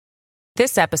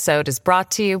This episode is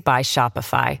brought to you by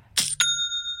Shopify.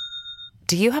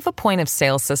 Do you have a point of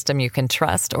sale system you can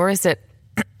trust, or is it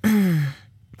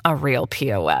a real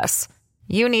POS?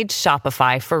 You need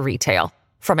Shopify for retail.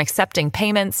 From accepting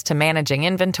payments to managing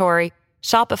inventory,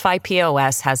 Shopify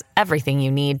POS has everything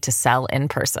you need to sell in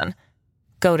person.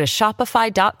 Go to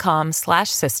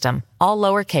shopify.com/system, all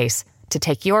lowercase, to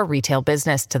take your retail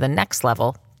business to the next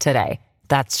level today.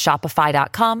 That's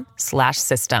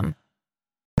shopify.com/system.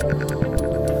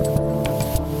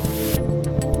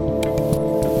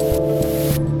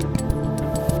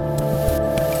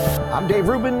 I'm Dave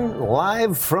Rubin,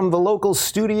 live from the local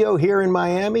studio here in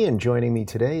Miami, and joining me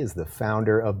today is the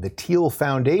founder of the Thiel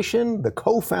Foundation, the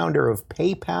co-founder of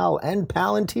PayPal and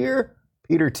Palantir,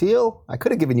 Peter Thiel. I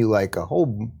could have given you like a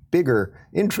whole bigger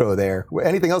intro there.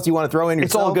 Anything else you want to throw in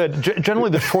yourself? It's all good. Generally,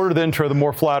 the shorter the intro, the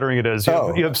more flattering it is.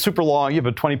 You have super long, you have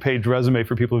a 20-page resume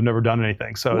for people who've never done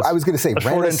anything. So I was going to say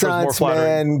Renaissance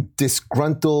man,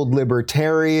 disgruntled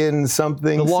libertarian,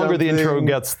 something. The longer the intro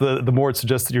gets, the more it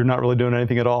suggests that you're not really doing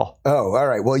anything at all. Oh, all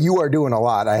right. Well, you are doing a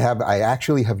lot. I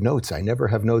actually have notes. I never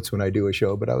have notes when I do a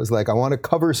show, but I was like, I want to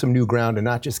cover some new ground and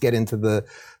not just get into the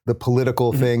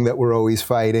political thing that we're always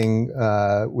fighting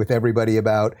with everybody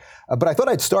about. But I thought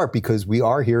I'd start because we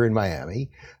are here in Miami.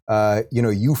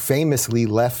 You famously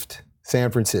left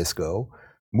San Francisco,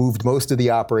 moved most of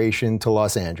the operation to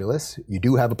Los Angeles. You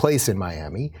do have a place in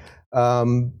Miami. How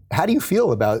do you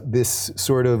feel about this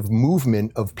sort of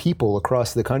movement of people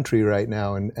across the country right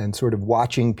now and sort of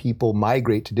watching people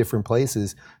migrate to different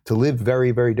places to live very,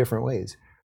 very different ways?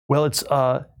 Well, it's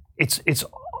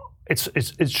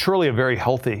surely a very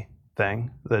healthy thing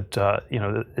that,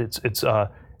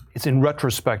 it's in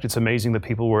retrospect, it's amazing that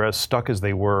people were as stuck as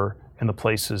they were in the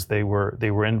places they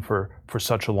were in for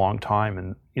such a long time.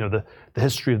 And, the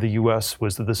history of the U.S.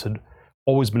 was that this had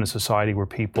always been a society where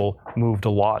people moved a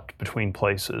lot between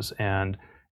places, and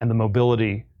the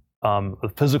mobility,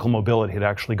 the physical mobility had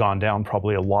actually gone down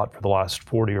probably a lot for the last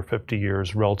 40 or 50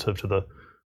 years relative to the,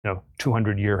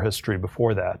 200-year history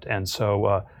before that. And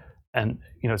so,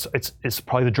 it's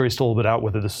probably the jury's still a little bit out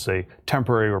whether this is a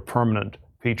temporary or permanent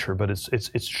feature, but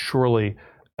it's surely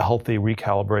a healthy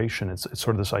recalibration. It's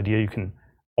sort of this idea you can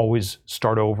always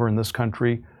start over in this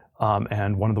country,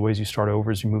 and one of the ways you start over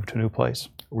is you move to a new place.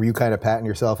 Were you kind of patting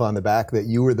yourself on the back that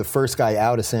you were the first guy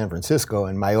out of San Francisco?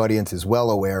 And my audience is well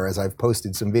aware, as I've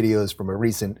posted some videos from a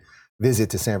recent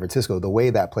visit to San Francisco, the way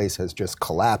that place has just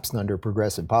collapsed under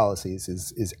progressive policies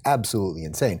is absolutely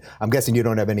insane. I'm guessing you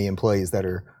don't have any employees that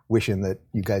are wishing that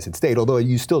you guys had stayed, although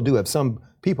you still do have some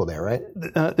people there, right?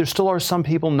 There still are some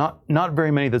people, not very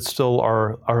many, that still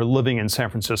are living in San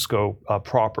Francisco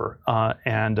proper.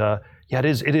 It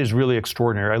is really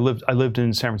extraordinary. I lived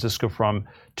in San Francisco from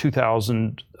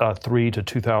 2003 to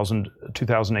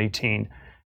 2018,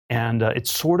 and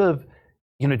it's sort of,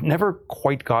 it never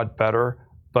quite got better.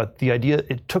 But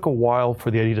it took a while for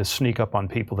the idea to sneak up on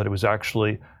people that it was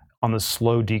actually on the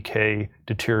slow decay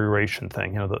deterioration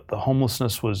thing. The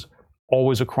homelessness was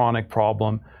always a chronic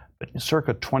problem, but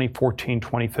circa 2014,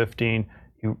 2015,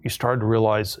 you started to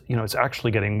realize, it's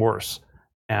actually getting worse.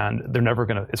 And they're never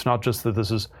it's not just that this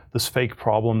is this fake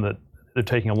problem that they're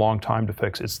taking a long time to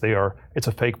fix. It's a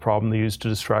fake problem they use to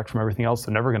distract from everything else.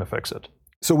 They're never going to fix it.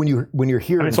 So when you're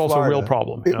here in it's also Florida, a real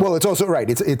problem. Well, it's also right.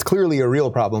 It's clearly a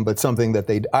real problem, but something that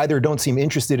they either don't seem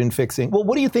interested in fixing. Well,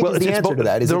 what do you think is the answer to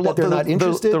that? Is it that they're not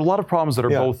interested? There are a lot of problems that are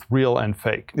both real and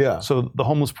fake. Yeah. So the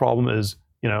homeless problem is,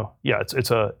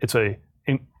 it's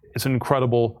an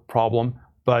incredible problem,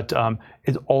 but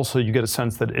it also, you get a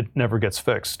sense that it never gets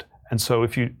fixed. And so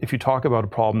if you talk about a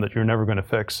problem that you're never going to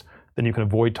fix, then you can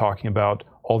avoid talking about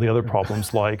all the other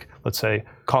problems, like, let's say,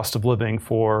 cost of living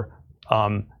for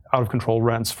out-of-control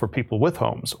rents for people with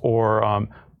homes, or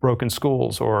broken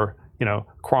schools, or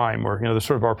crime, or there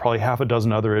sort of are probably half a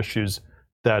dozen other issues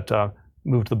that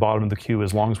move to the bottom of the queue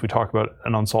as long as we talk about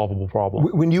an unsolvable problem.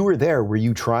 When you were there, were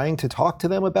you trying to talk to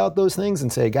them about those things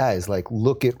and say, guys, like,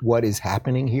 look at what is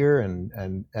happening here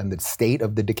and the state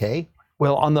of the decay?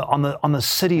 Well, on the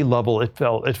city level, it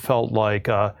felt like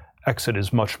exit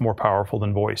is much more powerful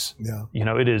than voice. Yeah.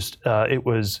 It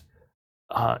was.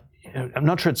 I'm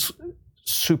not sure it's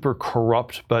super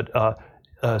corrupt, but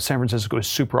San Francisco is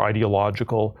super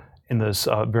ideological in this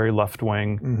very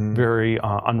left-wing, very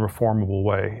unreformable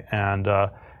way, and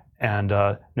it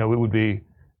would be,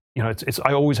 it's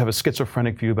I always have a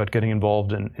schizophrenic view about getting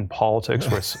involved in politics,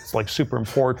 where it's like super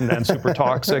important and super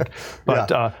toxic,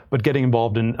 but getting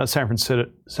involved in San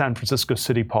Francisco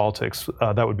city politics,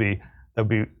 that would be That would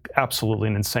be absolutely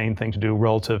an insane thing to do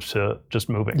relative to just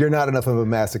moving. You're not enough of a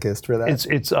masochist for that. It's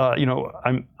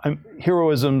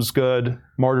heroism's good,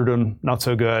 martyrdom not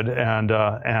so good, and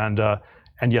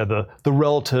yeah, the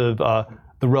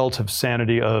relative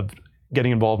sanity of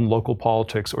getting involved in local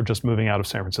politics or just moving out of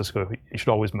San Francisco. You should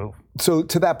always move. So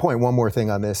to that point, one more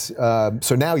thing on this.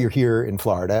 So now you're here in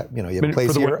Florida. You have a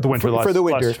place here for the winter.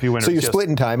 Last few winters, so you're split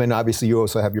in time, and obviously you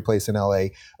also have your place in LA.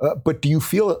 But do you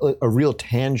feel a real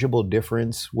tangible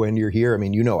difference when you're here? I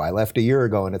mean, I left a year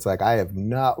ago, and it's like I have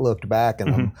not looked back,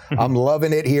 and I'm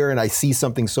loving it here, and I see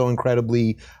something so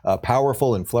incredibly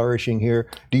powerful and flourishing here.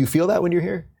 Do you feel that when you're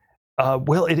here?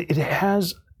 Well, it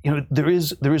has. There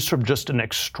is sort of just an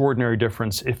extraordinary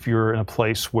difference if you're in a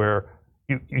place where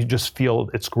you just feel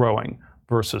it's growing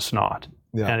versus not.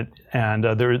 Yeah. And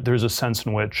there's a sense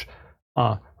in which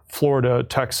Florida,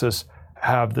 Texas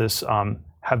have this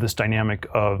dynamic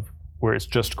of where it's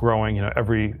just growing.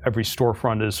 Every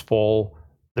storefront is full.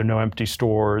 There are no empty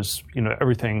stores.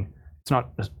 Everything. It's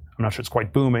not. I'm not sure it's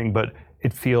quite booming, but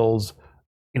it feels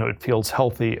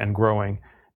healthy and growing.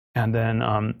 And then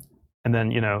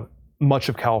much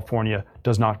of California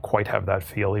does not quite have that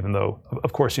feel, even though,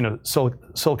 of course,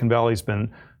 Silicon Valley's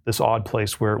been this odd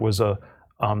place where it was a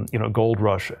gold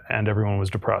rush and everyone was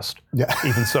depressed. Yeah.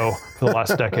 Even so, for the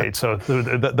last decade. So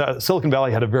the Silicon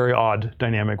Valley had a very odd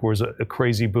dynamic, where it was a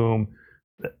crazy boom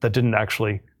that didn't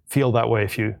actually feel that way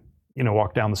if you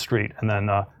walk down the street. And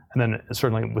then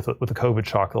certainly with the COVID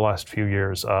shock the last few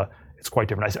years, it's quite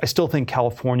different. I still think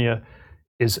California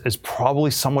is probably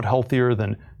somewhat healthier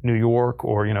than New York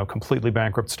or completely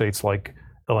bankrupt states like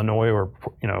Illinois or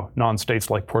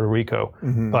non-states like Puerto Rico.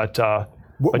 Mm-hmm. But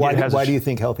why do you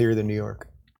think healthier than New York?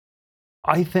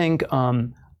 I think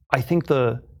there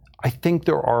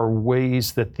are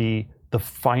ways that the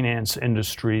finance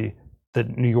industry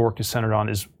that New York is centered on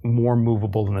is more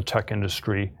movable than the tech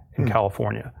industry in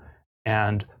California,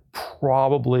 and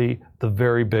probably the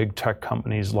very big tech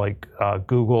companies like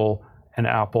Google and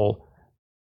Apple.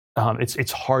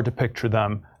 It's hard to picture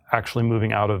them actually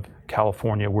moving out of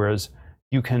California, whereas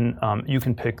you can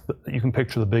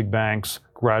picture the big banks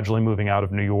gradually moving out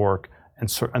of New York, and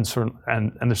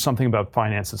there's something about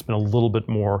finance that's been a little bit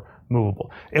more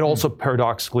movable. It also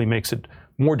paradoxically makes it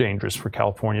more dangerous for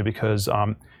California because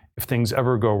if things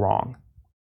ever go wrong,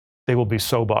 they will be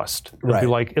so bust.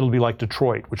 It'll be like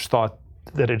Detroit, which thought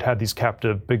that it had these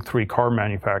captive big three car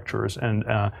manufacturers and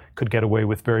could get away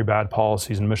with very bad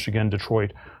policies in Michigan,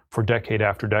 Detroit, for decade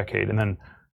after decade, and then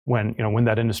when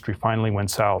that industry finally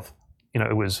went south,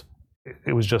 it was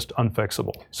just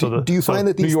unfixable. So do you find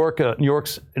that New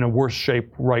York's in a worse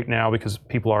shape right now because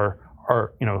people are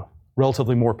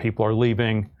relatively more people are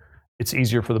leaving. It's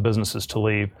easier for the businesses to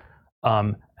leave,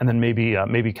 and then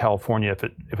maybe California,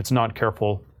 if it's not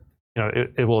careful,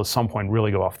 it will at some point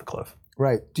really go off the cliff.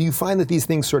 Right. Do you find that these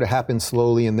things sort of happen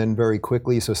slowly and then very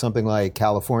quickly? So something like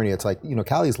California, it's like,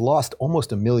 Cali's lost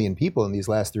almost 1 million people in these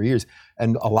last 3 years,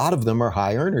 and a lot of them are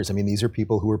high earners. I mean, these are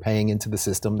people who are paying into the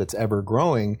system that's ever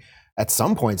growing. At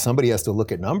some point, somebody has to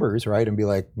look at numbers, right, and be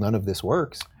like, none of this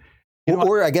works.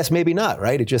 Or I guess maybe not,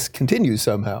 right? It just continues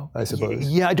somehow, I suppose.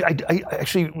 Yeah, I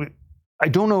actually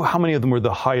don't know how many of them were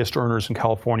the highest earners in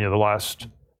California the last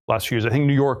few years. I think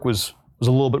New York was a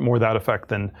little bit more that effect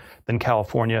than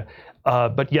California.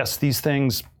 But yes, these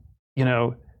things, we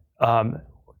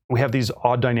have these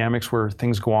odd dynamics where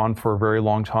things go on for a very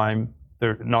long time.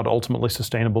 They're not ultimately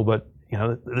sustainable, but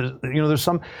there's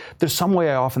some way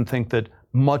I often think that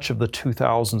much of the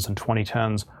 2000s and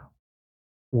 2010s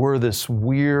were this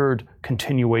weird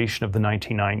continuation of the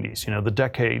 1990s. The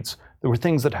decades. There were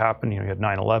things that happened. You had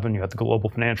 9/11, you had the global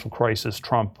financial crisis,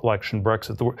 Trump election,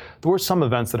 Brexit. There were some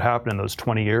events that happened in those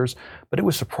 20 years, but it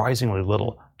was surprisingly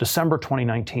little. December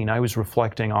 2019, I was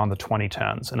reflecting on the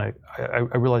 2010s, and I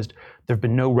realized there have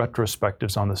been no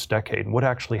retrospectives on this decade and what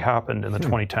actually happened in the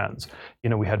 2010s.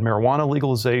 We had marijuana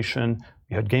legalization,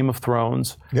 we had Game of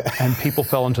Thrones, and people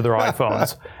fell into their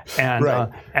iPhones, and right.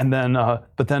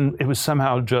 But then it was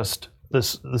somehow just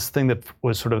this thing that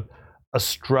was sort of a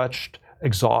stretched,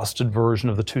 exhausted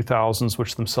version of the 2000s,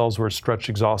 which themselves were a stretched,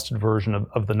 exhausted version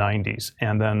of the 90s.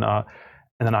 And then I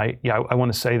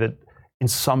want to say that in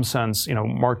some sense,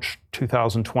 March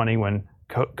 2020, when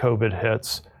COVID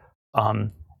hits,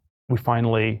 we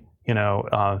finally,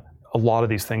 a lot of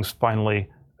these things finally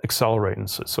accelerate, and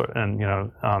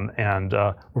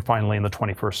we're finally in the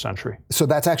 21st century. So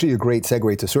that's actually a great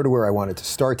segue to sort of where I wanted to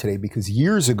start today, because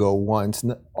years ago, once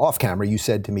off camera, you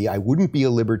said to me, I wouldn't be a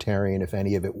libertarian if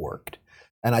any of it worked.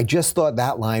 And I just thought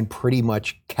that line pretty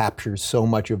much captures so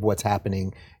much of what's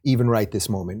happening, even right this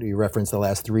moment. You referenced the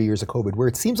last 3 years of COVID, where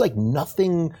it seems like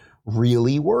nothing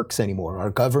really works anymore.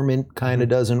 Our government kind of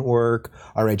doesn't work.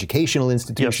 Our educational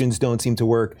institutions don't seem to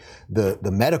work. The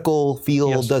medical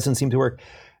field doesn't seem to work.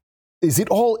 Is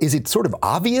it sort of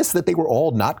obvious that they were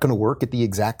all not going to work at the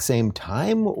exact same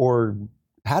time, or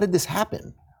how did this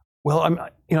happen? Well,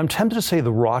 I'm tempted to say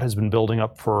the rot has been building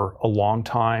up for a long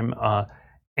time.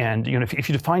 And if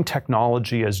you define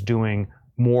technology as doing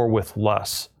more with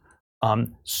less,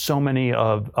 so many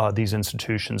of these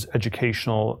institutions,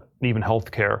 educational and even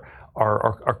healthcare,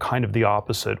 are kind of the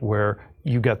opposite, where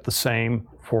you get the same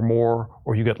for more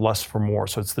or you get less for more.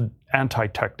 So it's the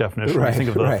anti-tech definition. Right, I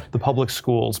think of the public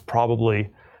schools,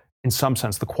 probably in some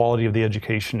sense the quality of the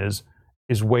education is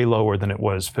way lower than it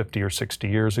was 50 or 60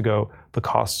 years ago. The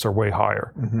costs are way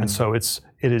higher. And so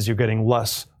you're getting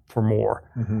less for more.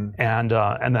 And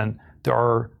then there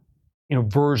are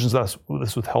versions of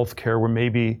this with healthcare where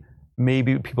maybe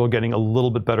people are getting a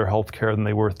little bit better healthcare than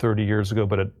they were 30 years ago,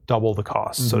 but at double the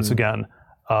cost. So it's again,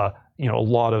 a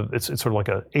lot of it's sort of like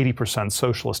a 80%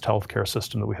 socialist healthcare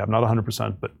system that we have, not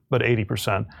 100%, but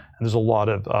 80%. And there's a lot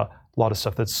of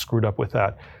stuff that's screwed up with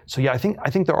that. So yeah, I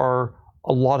think there are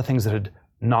a lot of things that had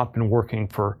not been working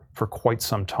for quite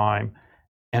some time,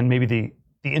 and maybe the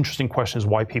interesting question is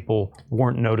why people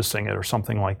weren't noticing it or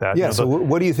something like that. Yeah, so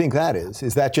what do you think that is?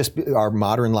 Is that just our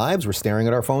modern lives? We're staring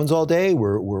at our phones all day,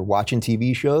 we're watching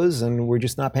TV shows, and we're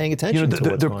just not paying attention to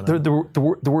what's going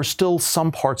on. There were still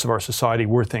some parts of our society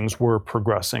where things were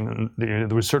progressing. And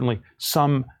there was certainly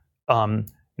some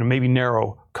maybe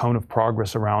narrow cone of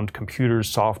progress around computers,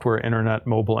 software, internet,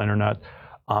 mobile internet.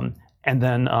 And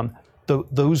then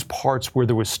those parts where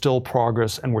there was still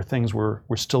progress and where things were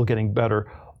still getting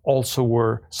better also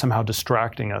were somehow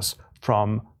distracting us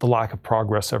from the lack of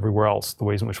progress everywhere else, the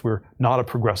ways in which we're not a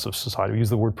progressive society. We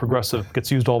use the word progressive, gets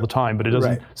used all the time, but it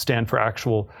doesn't stand for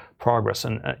actual progress.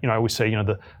 And I always say,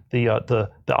 the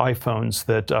iPhones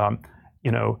that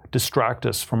distract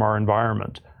us from our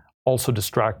environment also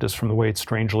distract us from the way it's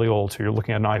strangely old. So you're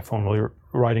looking at an iPhone while you're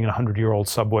riding a 100-year-old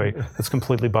subway that's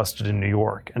completely busted in New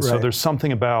York. And so there's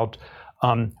something about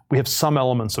we have some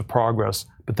elements of progress,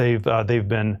 but they've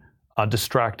been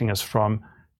distracting us from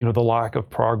the lack of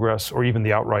progress or even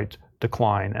the outright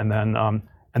decline. And then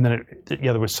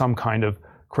there was some kind of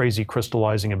crazy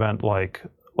crystallizing event like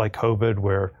COVID,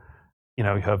 where you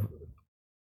have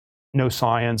no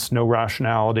science, no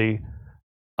rationality.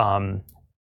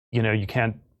 You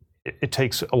can't. It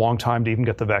takes a long time to even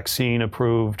get the vaccine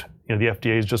approved. The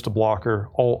FDA is just a blocker.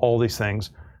 All these things,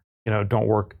 don't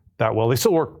work that well. They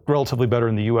still work relatively better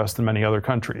in the U.S. than many other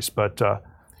countries, but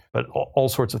all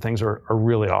sorts of things are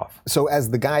really off. So as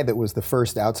the guy that was the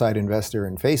first outside investor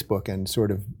in Facebook and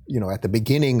sort of, at the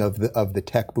beginning of the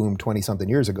tech boom 20-something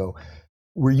years ago,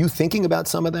 were you thinking about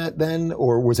some of that then?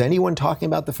 Or was anyone talking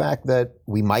about the fact that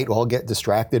we might all get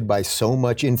distracted by so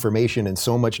much information and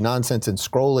so much nonsense and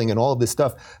scrolling and all of this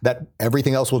stuff that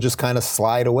everything else will just kind of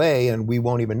slide away and we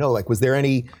won't even know? Like, was there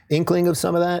any inkling of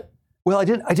some of that? Well, I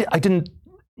didn't. I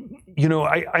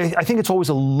think it's always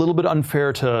a little bit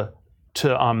unfair to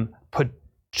put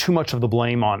too much of the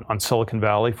blame on Silicon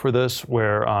Valley for this,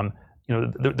 where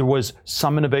there was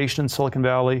some innovation in Silicon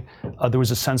Valley. There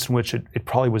was a sense in which it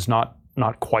probably was not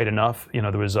quite enough.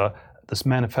 There was this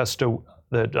manifesto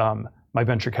that my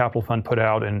venture capital fund put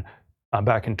out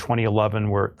back in 2011,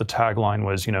 where the tagline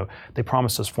was, they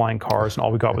promised us flying cars and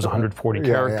all we got was 140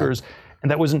 characters,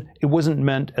 and it wasn't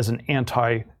meant as an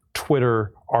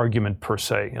anti-Twitter argument per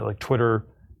se. Like Twitter,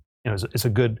 is a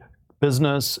good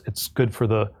business. It's good for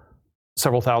the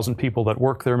several thousand people that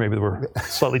work there. Maybe there were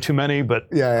slightly too many, but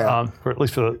for at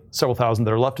least for the several thousand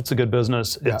that are left, it's a good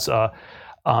business. It's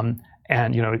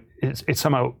and it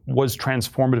somehow was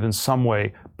transformative in some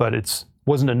way, but it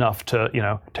wasn't enough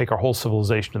to take our whole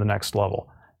civilization to the next level.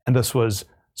 And this was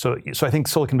so I think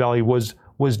Silicon Valley was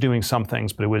doing some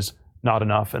things, but it was not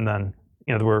enough. And then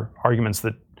there were arguments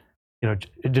that it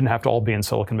didn't have to all be in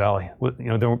Silicon Valley. They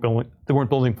weren't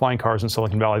building flying cars in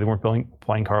Silicon Valley. They weren't building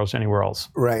flying cars anywhere else.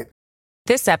 Right.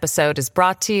 This episode is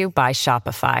brought to you by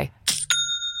Shopify.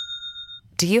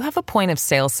 Do you have a point of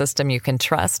sale system you can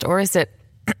trust, or is it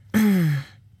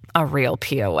a real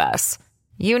POS?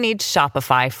 You need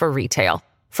Shopify for retail.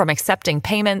 From accepting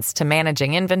payments to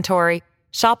managing inventory,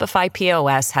 Shopify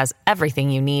POS has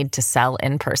everything you need to sell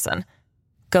in person.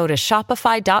 Go to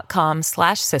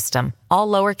shopify.com/system, all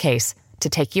lowercase, to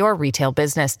take your retail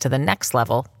business to the next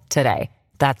level today.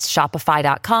 That's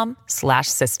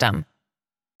shopify.com/system.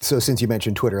 So since you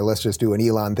mentioned Twitter, let's just do an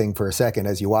Elon thing for a second.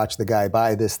 As you watch the guy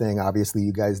buy this thing, obviously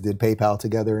you guys did PayPal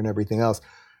together and everything else.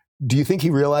 Do you think he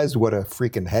realized what a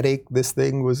freaking headache this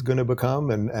thing was going to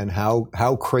become, and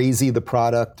how crazy the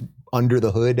product under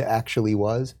the hood actually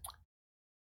was?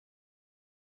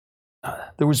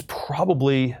 There was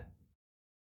probably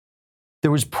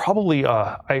I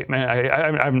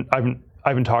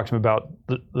haven't talked to him about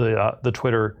the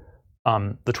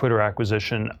Twitter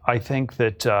acquisition. I think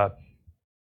that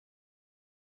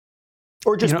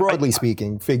or just broadly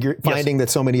speaking, finding that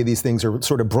so many of these things are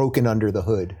sort of broken under the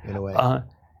hood in a way.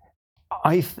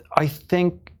 I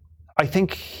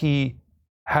think he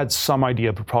had some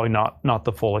idea, but probably not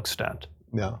the full extent.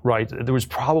 Yeah. Right. There was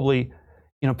probably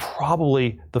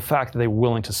the fact that they were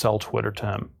willing to sell Twitter to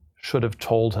him should have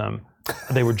told him.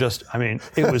 They were just. I mean,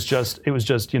 it was just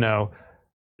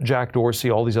Jack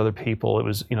Dorsey, all these other people. It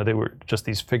was they were just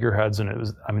these figureheads, and it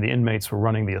was. I mean, the inmates were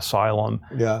running the asylum.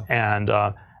 Yeah.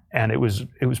 And it was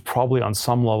probably on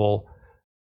some level,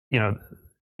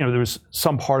 there was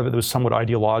some part of it that was somewhat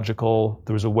ideological.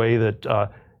 There was a way that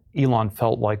Elon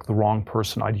felt like the wrong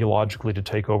person ideologically to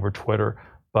take over Twitter.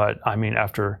 But I mean,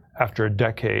 after a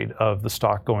decade of the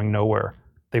stock going nowhere,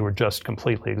 they were just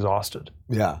completely exhausted.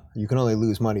 Yeah, you can only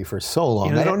lose money for so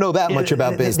long. I don't know that much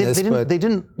about business, but they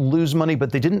didn't lose money,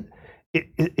 but they didn't.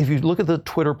 If you look at the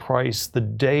Twitter price, the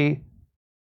day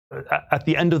at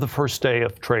the end of the first day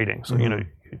of trading, so you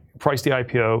price the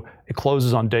IPO, it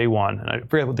closes on day one, and I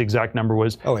forget what the exact number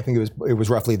was. Oh, I think it was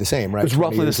roughly the same, right? It was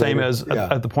roughly the same as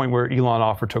at the point where Elon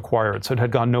offered to acquire it. So it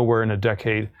had gone nowhere in a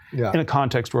decade, in a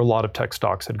context where a lot of tech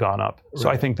stocks had gone up. So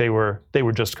I think they were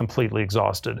just completely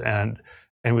exhausted, and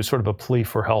it was sort of a plea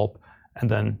for help. And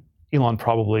then Elon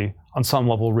probably, on some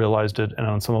level, realized it, and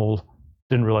on some level,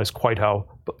 didn't realize quite how.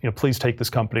 But, please take this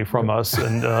company from us,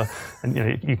 and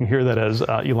you can hear that as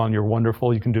Elon, you're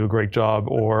wonderful, you can do a great job,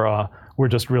 or we're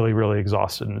just really, really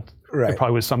exhausted. And it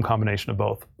probably was some combination of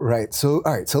both. Right. So,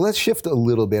 all right. So let's shift a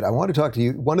little bit. I want to talk to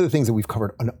you. One of the things that we've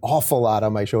covered an awful lot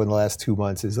on my show in the last 2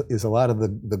 months is a lot of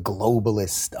the globalist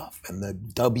stuff and the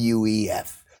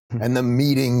WEF and the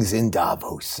meetings in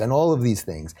Davos and all of these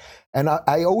things. And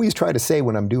I always try to say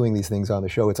when I'm doing these things on the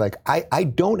show, it's like I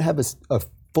don't have a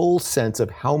full sense of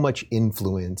how much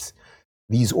influence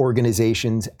these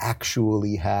organizations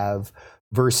actually have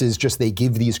versus just they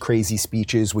give these crazy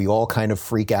speeches, we all kind of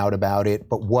freak out about it,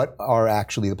 but what are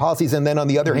actually the policies? And then on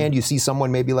the other hand, you see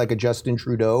someone maybe like a Justin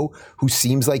Trudeau who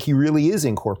seems like he really is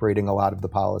incorporating a lot of the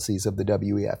policies of the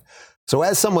WEF. So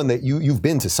as someone that you've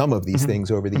been to some of these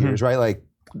things over the years, right? Like,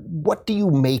 what do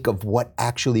you make of what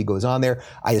actually goes on there?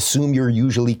 I assume you're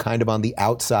usually kind of on the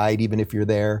outside, even if you're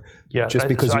there, just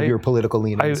because of your political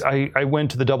leanings. I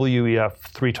went to the WEF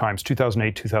 3 times,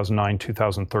 2008, 2009,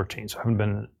 2013, so I haven't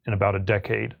been in about a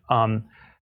decade.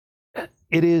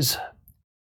 It is,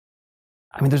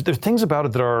 I mean, there's things about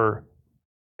it that are,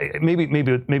 maybe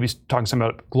talking some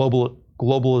about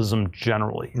globalism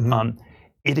generally.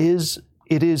 It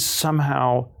is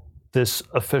somehow this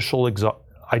official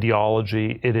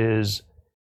ideology.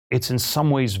 It's in some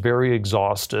ways very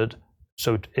exhausted.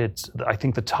 So I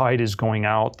think the tide is going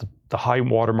out. The high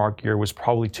watermark year was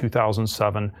probably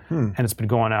 2007, and it's been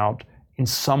going out in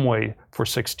some way for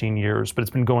 16 years, but it's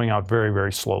been going out very,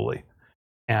 very slowly.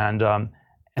 And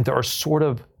there are sort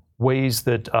of ways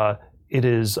that it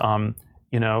is,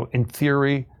 in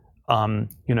theory, a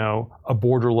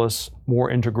borderless,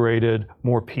 more integrated,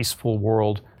 more peaceful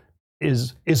world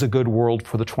is a good world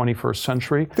for the 21st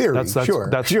century. Theory, that's sure.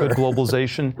 good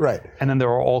globalization. Right. And then there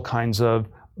are all kinds of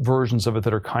versions of it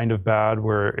that are kind of bad,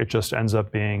 where it just ends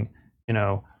up being,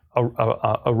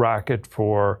 a racket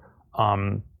for,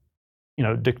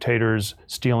 dictators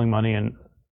stealing money and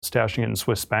stashing it in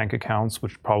Swiss bank accounts,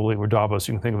 which probably were Davos.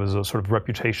 You can think of it as a sort of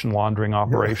reputation laundering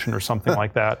operation or something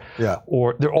like that. Yeah.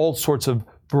 Or there are all sorts of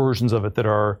versions of it that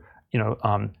are,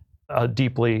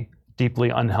 deeply, deeply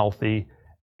unhealthy.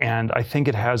 And I think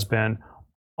it has been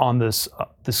on this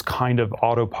kind of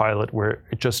autopilot where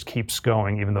it just keeps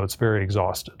going, even though it's very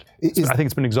exhausted. I think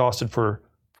it's been exhausted for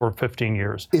 15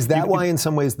 years. Is that why in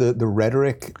some ways the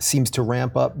rhetoric seems to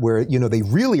ramp up where, they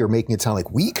really are making it sound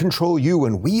like we control you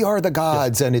and we are the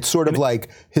gods, and it's sort of like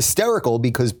hysterical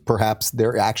because perhaps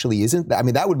there actually isn't. I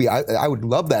mean, that would be, I would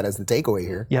love that as the takeaway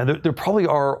here. Yeah, there probably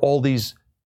are all these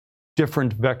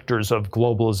different vectors of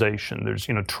globalization. There's,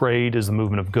 trade is the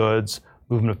movement of goods.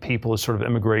 Movement of people is sort of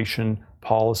immigration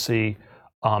policy.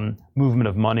 Movement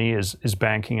of money is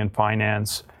banking and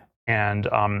finance, and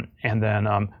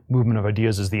then movement of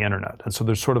ideas is the internet. And so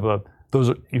there's sort of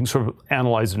you can sort of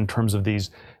analyze it in terms of these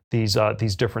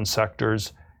different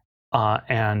sectors.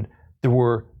 And there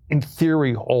were, in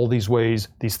theory, all these ways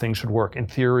these things should work. In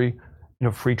theory,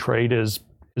 free trade is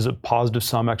a positive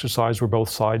sum exercise where both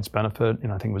sides benefit.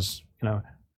 I think it was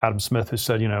Adam Smith, who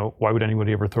said, why would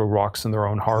anybody ever throw rocks in their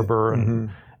own harbor?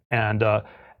 And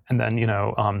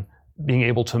then being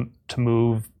able to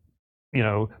move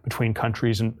between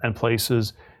countries and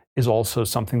places is also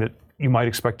something that you might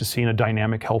expect to see in a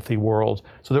dynamic, healthy world.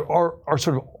 So there are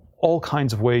sort of all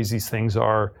kinds of ways these things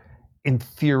are, in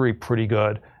theory, pretty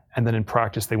good, and then in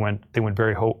practice they went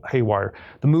very haywire.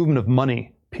 The movement of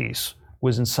money piece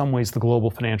was in some ways the global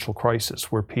financial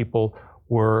crisis, where people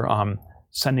were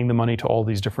sending the money to all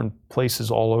these different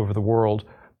places all over the world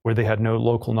where they had no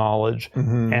local knowledge,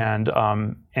 and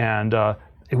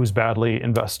it was badly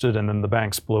invested, and then the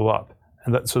banks blew up.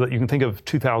 And so that you can think of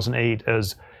 2008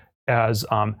 as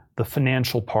the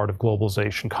financial part of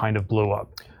globalization kind of blew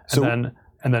up.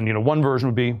 And then one version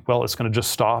would be, well, it's going to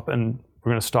just stop, and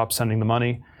we're going to stop sending the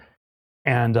money,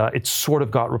 and it sort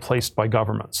of got replaced by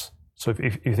governments. So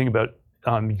if you think about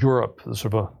Europe,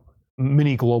 sort of a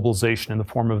mini globalization in the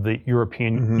form of the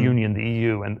European Union, the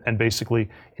EU, and basically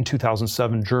in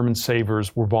 2007, German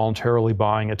savers were voluntarily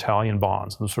buying Italian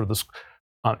bonds, and sort of this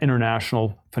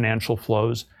international financial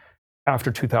flows.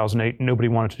 After 2008, nobody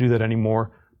wanted to do that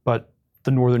anymore, but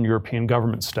the Northern European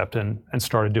government stepped in and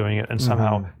started doing it, and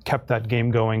somehow kept that game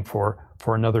going for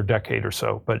another decade or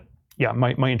so. But yeah,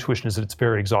 my intuition is that it's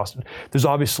very exhausted. There's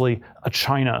obviously a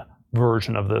China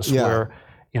version of this where,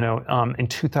 in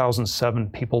 2007,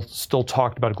 people still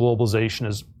talked about globalization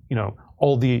as,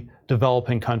 all the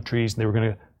developing countries, and they were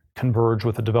going to converge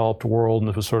with the developed world, and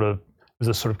it was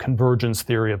a sort of convergence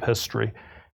theory of history.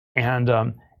 And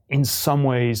in some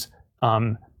ways,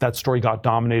 that story got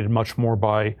dominated much more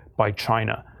by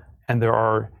China. And there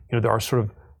are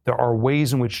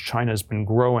ways in which China has been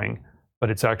growing, but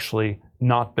it's actually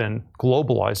not been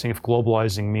globalizing. If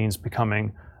globalizing means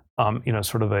becoming,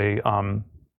 sort of a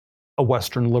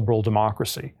Western liberal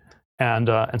democracy, and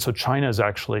so China is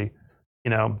actually,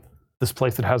 this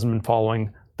place that hasn't been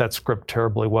following that script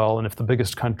terribly well. And if the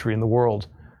biggest country in the world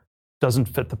doesn't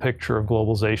fit the picture of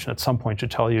globalization, at some point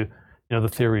should tell you, the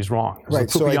theory is wrong. Right.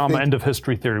 The Fukuyama end of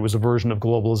history theory was a version of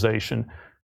globalization,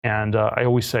 and I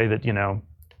always say that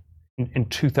in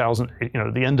 2000,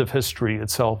 the end of history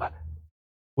itself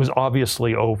was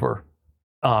obviously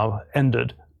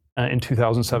ended in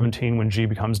 2017 when Xi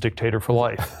becomes dictator for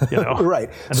life.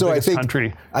 Right. And so I think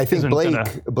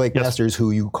Blake Yes. Masters, who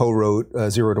you co-wrote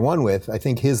 0 to 1 with, I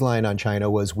think his line on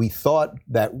China was, we thought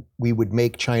that we would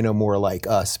make China more like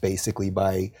us, basically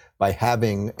by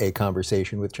having a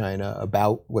conversation with China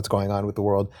about what's going on with the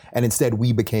world, and instead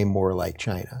we became more like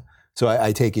China. So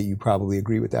I take it you probably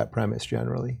agree with that premise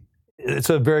generally.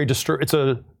 It's a very it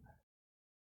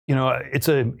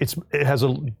has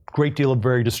a great deal of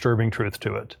very disturbing truth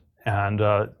to it, and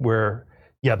where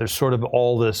there's sort of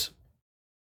all this,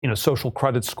 social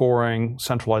credit scoring,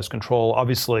 centralized control.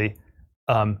 Obviously,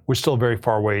 we're still very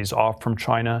far ways off from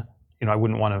China. I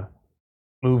wouldn't want to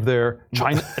move there.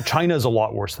 China is a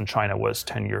lot worse than China was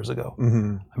 10 years ago.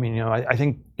 I mean, I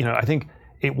think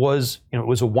it was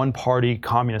a one-party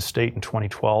communist state in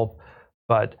 2012,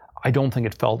 but I don't think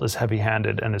it felt as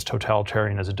heavy-handed and as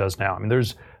totalitarian as it does now. I mean,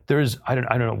 there's I don't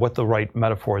know what the right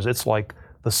metaphor is. It's like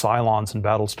the Cylons in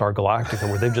Battlestar Galactica,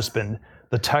 where they've just been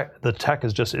the tech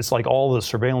is just, it's like all the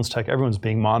surveillance tech. Everyone's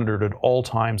being monitored at all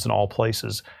times in all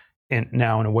places,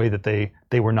 now in a way that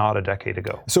they were not a decade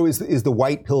ago. So is the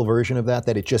white pill version of that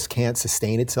it just can't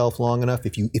sustain itself long enough?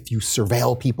 If you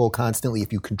surveil people constantly,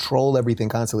 if you control everything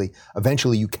constantly,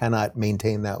 eventually you cannot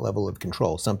maintain that level of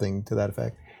control. Something to that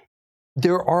effect.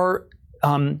 There are,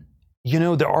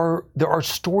 there are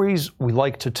stories we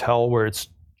like to tell where it's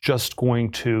just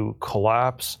going to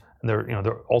collapse, and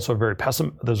they're also very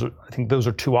pessimistic. I think those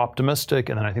are too optimistic,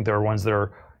 and then I think there are ones that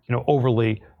are,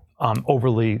 overly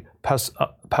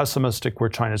pessimistic, where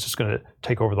China's just going to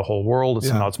take over the whole world.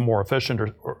 Somehow it's more efficient,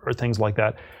 or things like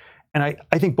that. And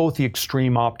I think both the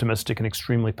extreme optimistic and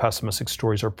extremely pessimistic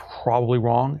stories are probably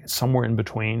wrong. It's somewhere in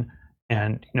between,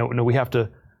 and we have to.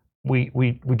 We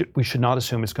should not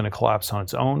assume it's going to collapse on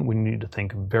its own. We need to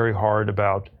think very hard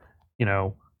about,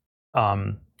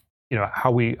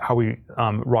 how we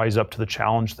rise up to the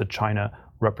challenge that China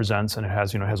represents, and it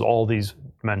has all these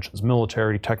dimensions: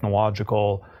 military,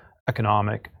 technological,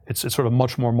 economic. It's sort of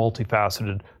much more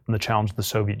multifaceted than the challenge the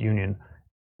Soviet Union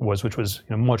was, which was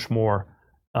much more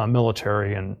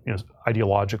military and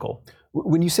ideological.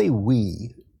 When you say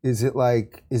we, is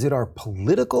it our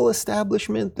political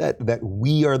establishment that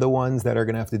we are the ones that are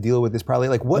going to have to deal with this? Probably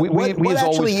what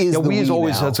actually is the we is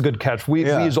always now? That's a good catch. We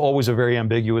is always a very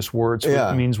ambiguous word. So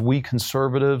it means we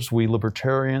conservatives, we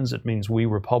libertarians. It means we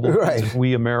Republicans,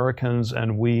 we Americans,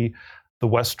 and we the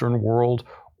Western world,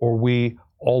 or we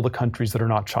all the countries that are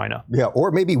not China. Yeah,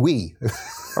 or maybe we.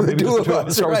 Or maybe just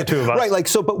the two of us. Right, like,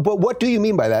 so, but what do you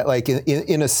mean by that? Like,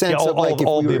 in a sense of like,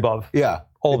 all of the above. Yeah,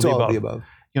 all of the above.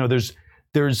 You know,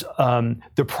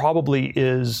 there probably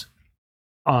is,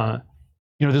 you know,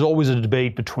 there's always a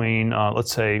debate between,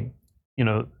 let's say, you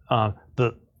know,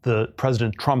 the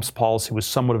President Trump's policy was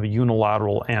somewhat of a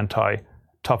unilateral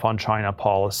anti-tough on China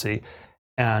policy,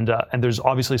 and there's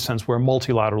obviously a sense where a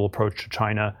multilateral approach to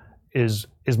China is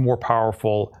more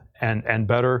powerful and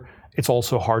better. It's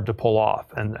also hard to pull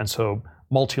off, and so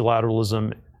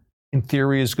multilateralism, in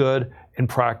theory, is good. In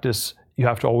practice, you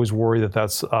have to always worry that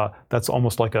that's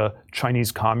almost like a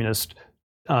Chinese communist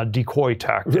decoy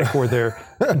tactic, where they're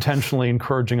intentionally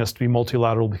encouraging us to be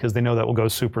multilateral because they know that will go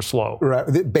super slow.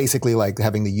 Right, basically like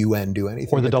having the UN do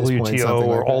anything, or the WTO,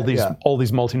 or like all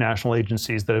these multinational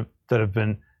agencies that have been,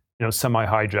 you know,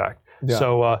 semi-hijacked. Yeah.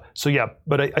 So yeah,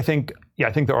 but I think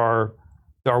there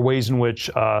are ways in which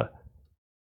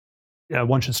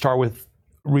one should start with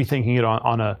rethinking it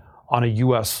on a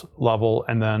U.S. level,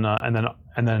 and then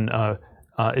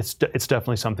it's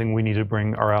definitely something we need to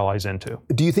bring our allies into.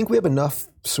 Do you think we have enough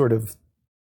sort of,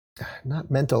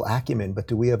 not mental acumen, but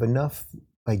do we have enough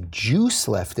like juice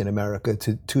left in America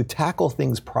to tackle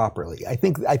things properly? I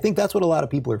think that's what a lot of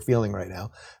people are feeling right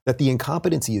now, that the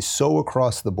incompetency is so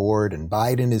across the board, and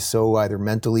Biden is so either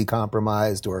mentally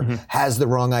compromised or has the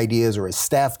wrong ideas or is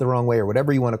staffed the wrong way or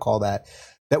whatever you want to call that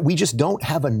we just don't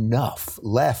have enough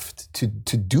left to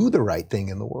do the right thing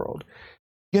in the world.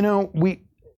 You know, we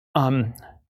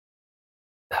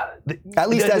at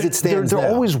least as it stands there now.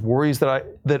 are always worries that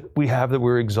we have that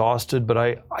we're exhausted, but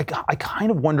I kind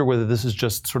of wonder whether this is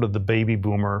just sort of the baby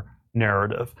boomer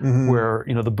narrative, where,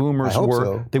 you know, the boomers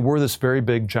were this very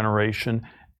big generation,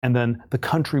 and then the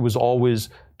country was always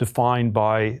defined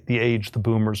by the age the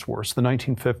boomers were. So the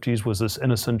 1950s was this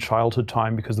innocent childhood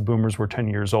time because the boomers were 10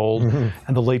 years old,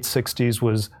 and the late 60s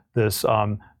was this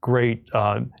great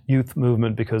youth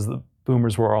movement because the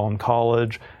boomers were all in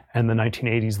college, and the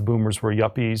 1980s the boomers were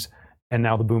yuppies, and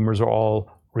now the boomers are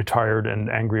all retired and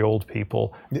angry old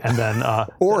people, and then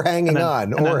or hanging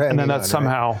on, and then that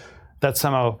somehow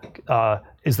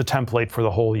is the template for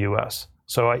the whole U.S.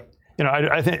 So I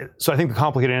think the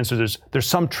complicated answer is there's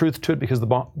some truth to it because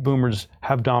the boomers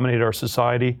have dominated our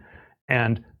society,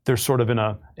 and they're sort of in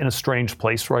a strange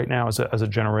place right now as a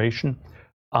generation,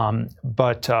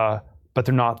 but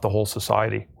they're not the whole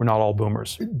society. We're not all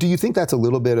boomers. Do you think that's a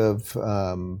little bit of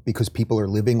because people are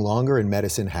living longer and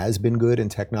medicine has been good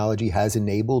and technology has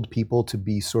enabled people to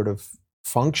be sort of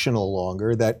functional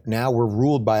longer, that now we're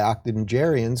ruled by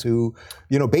octogenarians who,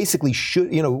 you know, basically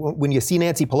should, you know, when you see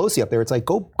Nancy Pelosi up there, it's like,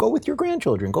 go with your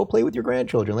grandchildren, go play with your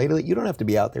grandchildren. Later, you don't have to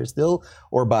be out there still,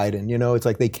 or Biden, you know, it's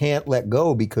like they can't let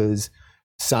go because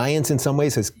science in some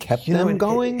ways has kept them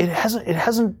going. It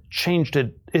hasn't changed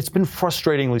it. It's been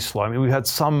frustratingly slow. I mean, we've had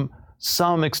some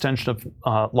extension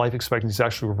of life expectancy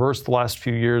actually reversed the last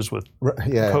few years with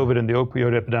COVID and the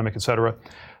opioid epidemic, et cetera.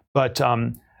 But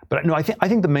no, I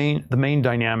think the main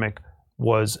dynamic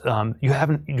was you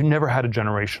never had a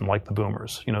generation like the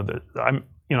boomers. You know,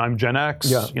 I'm Gen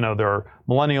X. Yeah. You know, there are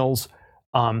millennials,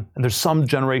 and there's some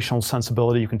generational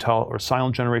sensibility you can tell, or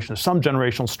silent generation. There's some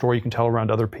generational story you can tell around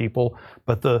other people.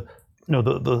 But the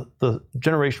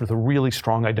generation with a really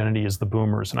strong identity is the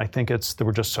boomers, and I think there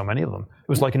were just so many of them. It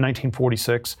was like in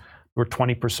 1946, there were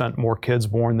 20% more kids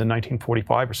born than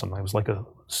 1945 or something. It was like a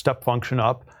step function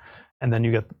up. And then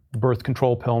you get the birth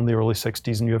control pill in the early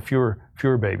 60s, and you have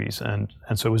fewer babies, and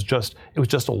so it was just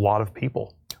a lot of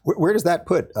people. Where does that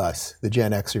put us, the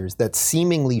Gen Xers, that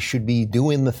seemingly should be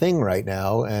doing the thing right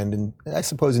now? And I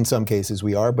suppose in some cases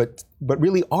we are, but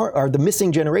really are the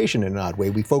missing generation in an odd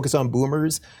way. We focus on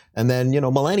boomers and then, you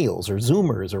know, millennials or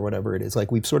Zoomers or whatever it is.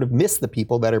 Like we've sort of missed the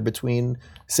people that are between,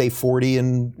 say, 40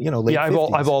 and, you know, late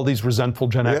 50s. I have all these resentful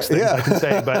Gen X things I can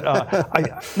say, but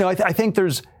I think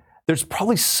there's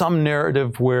probably some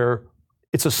narrative where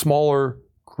it's a smaller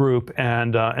group,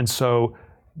 and so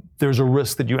there's a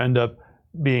risk that you end up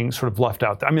being sort of left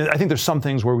out. I mean, I think there's some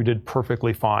things where we did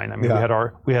perfectly fine. I mean,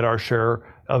 we had our share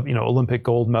of, you know, Olympic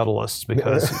gold medalists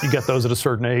because you get those at a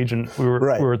certain age, and we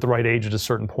were at the right age at a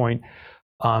certain point.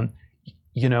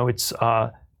 You know,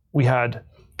 we had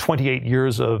 28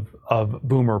 years of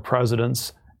boomer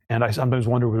presidents. And I sometimes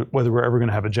wonder whether we're ever going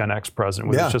to have a Gen X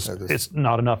president. It's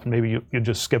not enough, and maybe you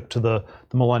just skip to the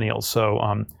millennials. So,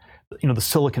 you know, the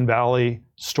Silicon Valley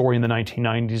story in the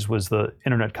 1990s was the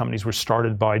internet companies were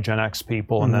started by Gen X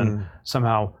people and then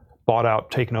somehow bought out,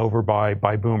 taken over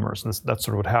by boomers. And that's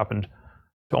sort of what happened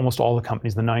to almost all the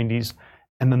companies in the 90s.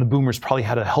 And then the boomers probably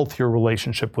had a healthier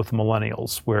relationship with the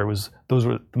millennials, where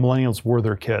the millennials were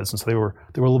their kids, and so they were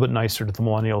a little bit nicer to the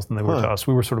millennials than they were to us.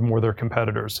 We were sort of more their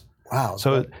competitors. Wow.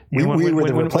 So we were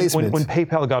the replacements. When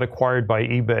PayPal got acquired by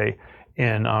eBay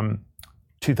in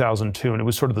 2002, and it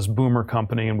was sort of this boomer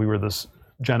company, and we were this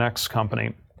Gen X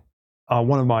company.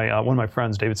 One of my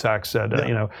friends, David Sachs, said,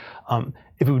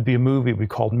 if it would be a movie, it would be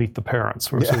called Meet the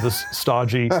Parents. We were sort of this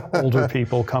stodgy older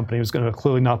people company. It was going to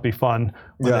clearly not be fun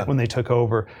when they took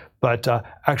over. But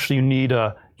actually, you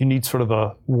need sort of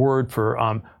a word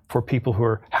for people who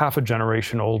are half a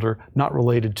generation older, not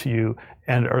related to you,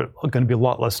 and are going to be a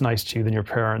lot less nice to you than your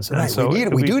parents. Right. And so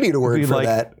we do need a word for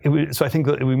that. So I think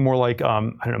that it would be more like I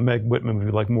don't know, Meg Whitman would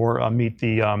be like more meet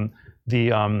the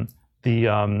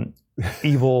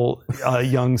evil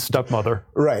young stepmother.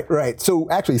 Right. So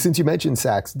actually, since you mentioned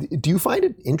Sachs, do you find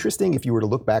it interesting if you were to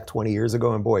look back 20 years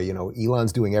ago and boy,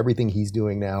 Elon's doing everything he's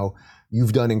doing now.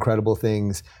 You've done incredible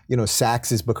things.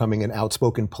 Sachs is becoming an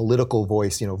outspoken political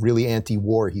voice, really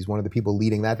anti-war. He's one of the people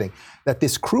leading that thing. That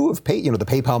this crew of the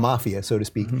PayPal mafia, so to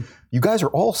speak, you guys are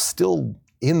all still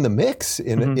in the mix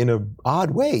in a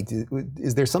odd way.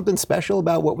 Is there something special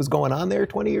about what was going on there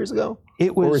 20 years ago?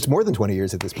 Or it's more than 20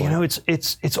 years at this point.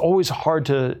 It's always hard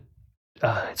to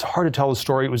tell the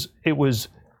story. It was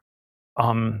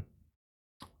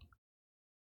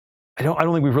I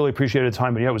don't think we've really appreciated the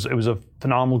time, but yeah, it was a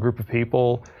phenomenal group of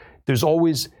people. There's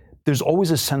always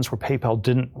a sense where PayPal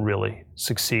didn't really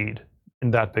succeed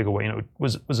in that big a way. It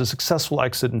was a successful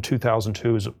exit in 2002.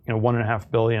 It was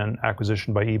 $1.5 billion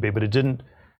acquisition by eBay, but it didn't.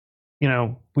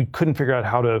 We couldn't figure out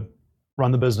how to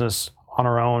run the business on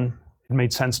our own. It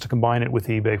made sense to combine it with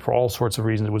eBay for all sorts of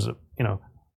reasons. It was in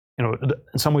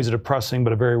some ways a depressing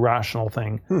but a very rational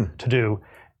thing to do.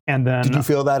 And then, did you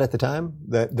feel that at the time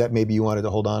that maybe you wanted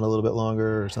to hold on a little bit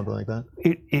longer or something like that?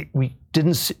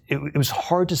 It was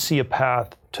hard to see a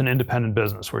path to an independent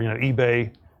business where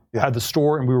eBay had the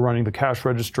store and we were running the cash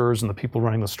registers, and the people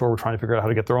running the store were trying to figure out how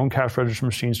to get their own cash register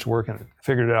machines to work, and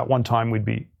figured it out one time we'd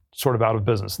be sort of out of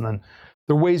business. And then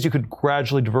there were ways you could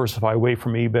gradually diversify away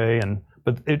from eBay,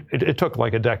 but it took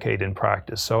like a decade in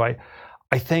practice. So I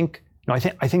think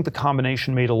the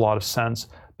combination made a lot of sense,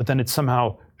 but then it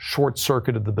somehow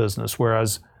short-circuited the business,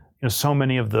 whereas so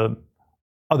many of the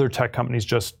other tech companies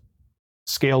just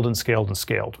scaled and scaled and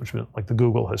scaled, which was like the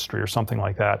Google history or something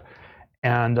like that.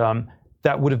 And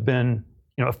that would have been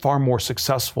a far more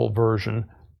successful version,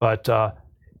 but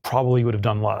probably would have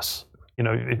done less. If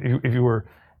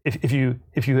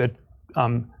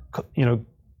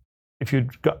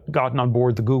you'd gotten on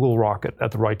board the Google rocket at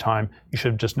the right time, you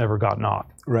should have just never gotten off.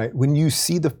 Right. When you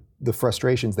see the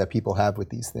frustrations that people have with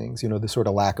these things, the sort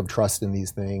of lack of trust in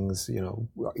these things,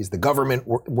 is the government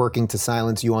working to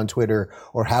silence you on Twitter,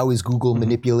 or how is Google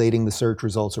manipulating the search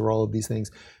results, or all of these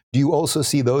things? Do you also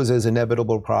see those as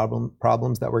inevitable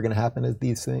problems that were going to happen with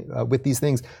these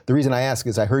things? The reason I ask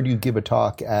is I heard you give a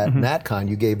talk at NatCon.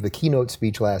 You gave the keynote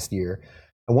speech last year.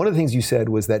 And one of the things you said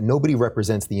was that nobody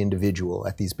represents the individual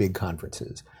at these big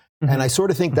conferences. And I sort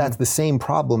of think that's the same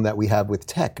problem that we have with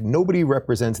tech. Nobody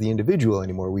represents the individual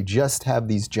anymore. We just have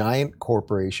these giant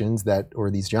corporations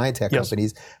or these giant tech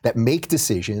companies that make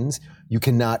decisions. You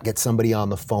cannot get somebody on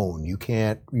the phone. You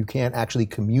can't actually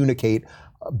communicate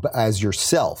as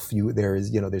yourself.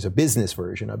 There's a business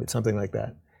version of it, something like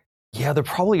that. Yeah, there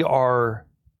probably are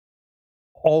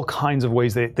all kinds of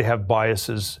ways they have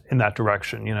biases in that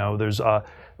direction.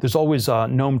 There's always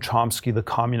Noam Chomsky, the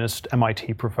communist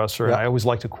MIT professor, and I always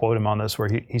like to quote him on this, where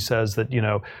he says that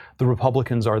the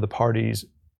Republicans are the party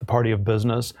of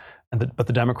business, but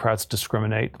the Democrats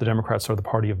discriminate. The Democrats are the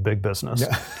party of big business,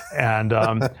 and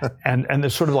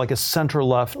there's sort of like a center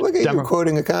left. Look at you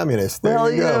quoting a communist.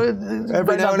 There you go.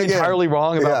 Every now and again, entirely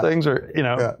wrong about things, or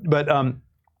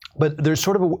but there's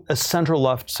sort of a center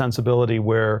left sensibility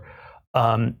where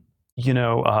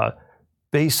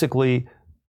basically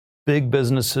big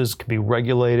businesses can be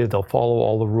regulated. They'll follow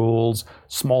all the rules.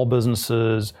 Small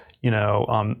businesses, they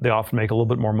often make a little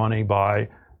bit more money by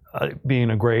being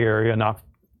in a gray area, not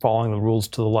following the rules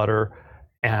to the letter.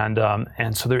 And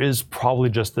so there is probably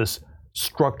just this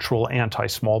structural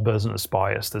anti-small business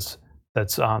bias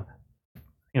that's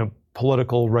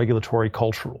political, regulatory,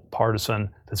 cultural, partisan,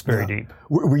 that's very deep.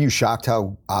 Were you shocked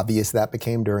how obvious that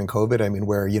became during COVID? I mean,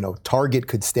 where, Target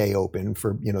could stay open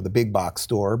for, the big box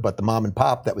store, but the mom and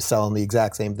pop that was selling the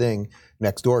exact same thing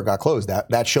next door got closed.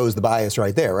 That shows the bias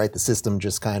right there, right? The system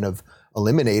just kind of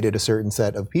eliminated a certain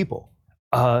set of people.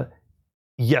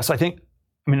 Yes, I think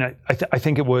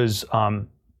it was,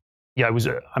 it was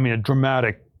a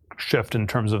dramatic shift in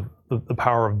terms of the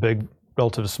power of big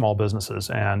relative to small businesses.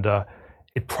 And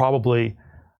it probably,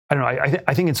 I don't know.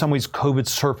 I think in some ways COVID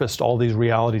surfaced all these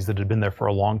realities that had been there for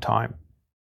a long time.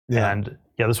 Yeah. And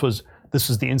yeah, this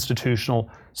is the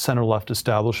institutional center left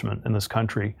establishment in this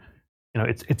country.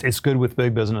 It's good with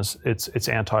big business. It's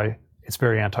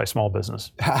very anti-small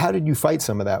business. How did you fight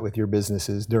some of that with your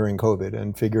businesses during COVID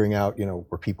and figuring out,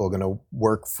 were people going to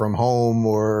work from home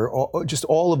or just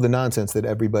all of the nonsense that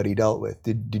everybody dealt with?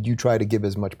 Did you try to give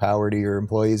as much power to your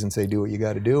employees and say, do what you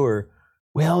got to do? Or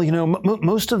well,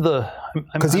 most of the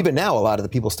because even now a lot of the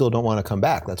people still don't want to come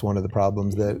back. That's one of the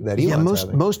problems that Elon's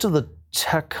having. Most of the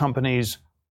tech companies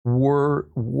were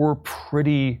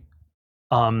pretty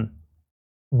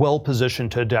well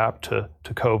positioned to adapt to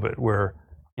COVID, where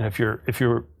if you're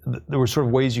there were sort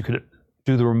of ways you could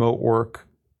do the remote work.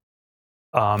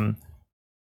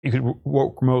 You could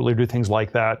work remotely, do things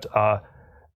like that,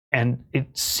 and it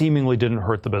seemingly didn't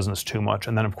hurt the business too much.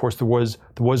 And then of course there was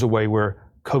a way where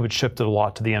COVID shifted a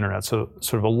lot to the internet. So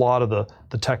sort of a lot of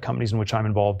the tech companies in which I'm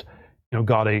involved,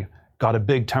 got a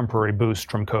big temporary boost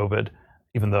from COVID,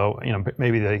 even though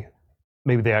maybe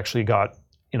they actually got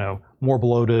more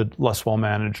bloated, less well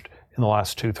managed in the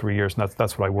last 2-3 years, and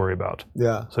that's what I worry about.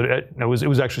 Yeah. So it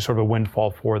was actually sort of a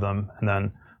windfall for them, and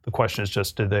then the question is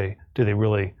just did they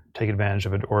really take advantage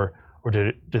of it, or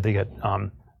did they get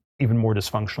even more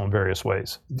dysfunctional in various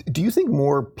ways? Do you think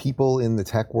more people in the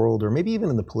tech world, or maybe even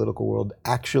in the political world,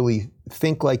 actually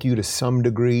think like you to some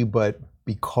degree, but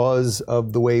because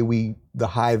of the way the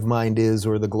hive mind is,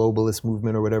 or the globalist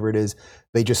movement, or whatever it is,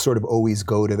 they just sort of always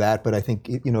go to that? But I think,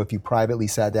 if you privately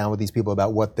sat down with these people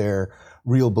about what their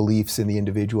real beliefs in the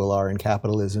individual are in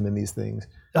capitalism and these things.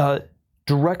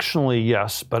 Directionally,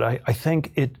 yes, but I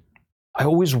think I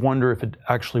always wonder if it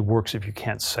actually works if you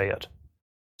can't say it.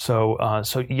 So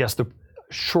yes,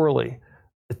 surely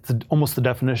it's almost the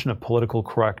definition of political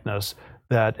correctness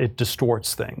that it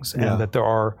distorts things, and that there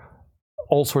are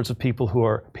all sorts of people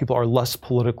are less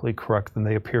politically correct than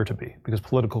they appear to be, because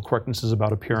political correctness is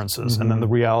about appearances, and then the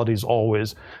reality is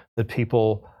always that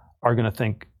people are going to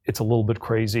think it's a little bit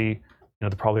crazy. There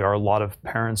probably are a lot of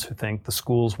parents who think the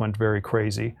schools went very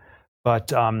crazy, but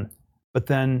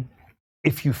then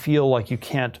if you feel like you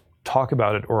can't talk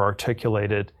about it or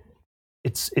articulate it,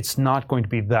 it's not going to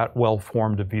be that well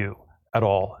formed a view at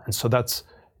all. And so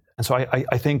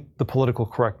I think the political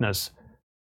correctness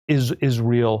is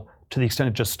real to the extent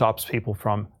it just stops people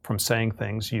from saying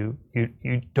things. You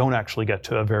don't actually get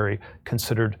to a very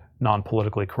considered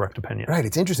non-politically correct opinion. Right.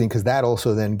 It's interesting because that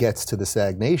also then gets to the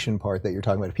stagnation part that you're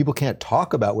talking about. If people can't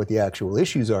talk about what the actual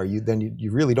issues are,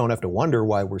 you really don't have to wonder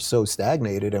why we're so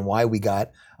stagnated and why we got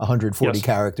 140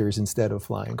 characters instead of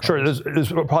flying cars. Sure.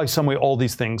 There's probably some way all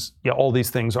these things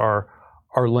are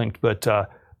linked, but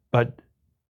I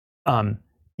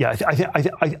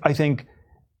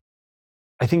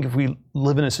think if we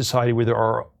live in a society where there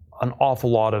are an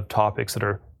awful lot of topics that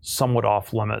are somewhat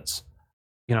off limits,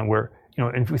 where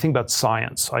and if we think about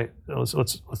science,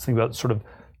 let's think about sort of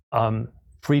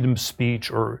freedom of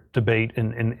speech or debate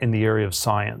in the area of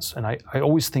science. And I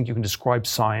always think you can describe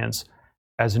science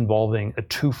as involving a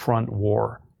two-front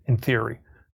war in theory.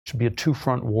 It should be a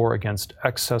two-front war against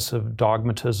excessive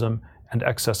dogmatism and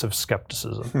excessive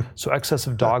skepticism. So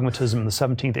excessive dogmatism in the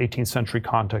 17th, 18th century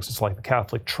context, it's like the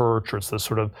Catholic Church, or it's this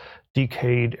sort of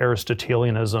decayed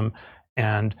Aristotelianism,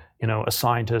 and a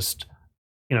scientist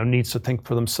needs to think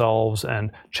for themselves and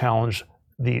challenge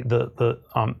the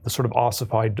sort of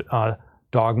ossified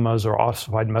dogmas or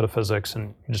ossified metaphysics,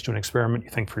 and you just do an experiment, you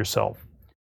think for yourself.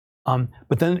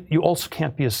 But then you also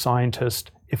can't be a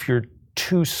scientist if you're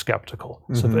too skeptical.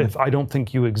 So if I don't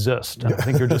think you exist, and I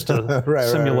think you're just a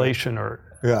simulation, or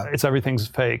it's everything's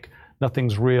fake,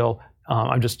 nothing's real,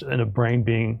 I'm just in a brain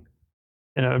being,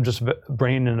 I'm just a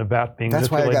brain in a vat being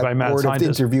manipulated by mad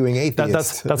scientists. Interviewing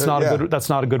atheists. That's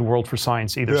not a good world for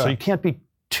science either. So you can't be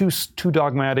too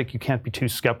dogmatic, you can't be too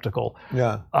skeptical.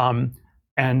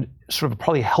 And sort of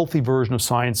probably a healthy version of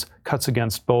science cuts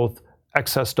against both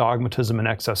excess dogmatism and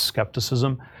excess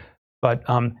skepticism. But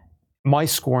my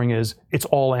scoring is it's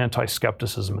all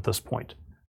anti-skepticism at this point.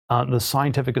 The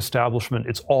scientific establishment,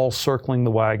 it's all circling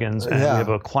the wagons, and we have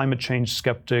a climate change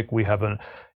skeptic. We have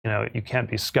you can't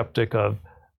be skeptic of,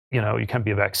 you can't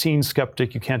be a vaccine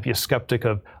skeptic. You can't be a skeptic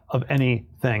of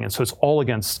anything. And so it's all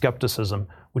against skepticism,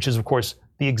 which is of course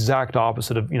the exact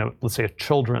opposite of, let's say a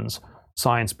children's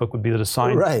science book would be that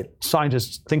a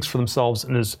scientist thinks for themselves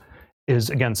and is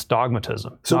against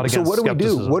dogmatism, not against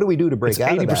skepticism. What do we do to break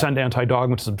out of that? It's 80%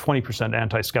 anti-dogmatism, 20%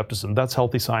 anti-skepticism. That's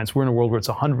healthy science. We're in a world where it's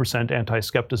 100%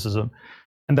 anti-skepticism,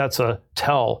 and that's a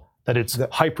tell that it's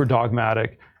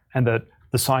hyper-dogmatic, and that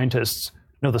the scientists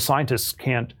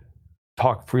can't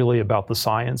talk freely about the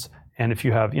science. And if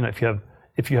you have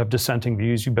if you have dissenting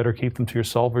views, you better keep them to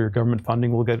yourself, or your government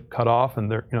funding will get cut off,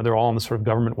 and they're all on the sort of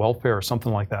government welfare or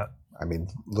something like that. I mean,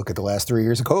 look at the last 3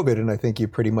 years of COVID, and I think you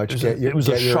pretty much get your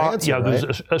answer. Yeah, right?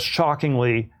 There's a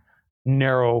shockingly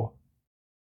narrow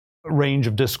range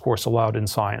of discourse allowed in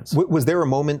science. Was there a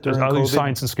moment during COVID?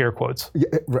 Science in scare quotes. Yeah,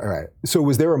 right. So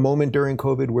was there a moment during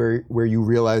COVID where you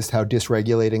realized how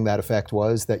dysregulating that effect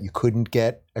was, that you couldn't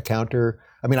get a counter?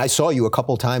 I mean, I saw you a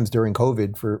couple times during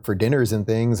COVID for dinners and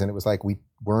things, and it was like we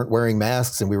weren't wearing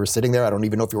masks and we were sitting there. I don't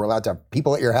even know if you were allowed to have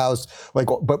people at your house.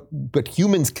 But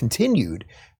humans continued,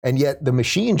 and yet the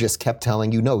machine just kept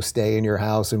telling you, no, stay in your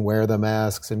house and wear the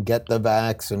masks and get the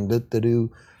vax and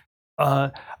do.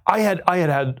 I had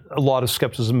a lot of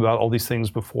skepticism about all these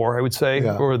things before, I would say,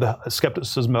 or the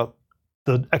skepticism about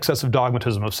the excessive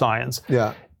dogmatism of science.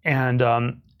 Yeah. And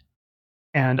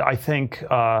I think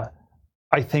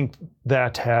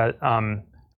that had,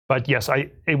 but yes,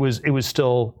 it was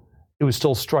still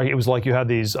striking. It was like you had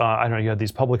these, you had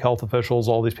these public health officials,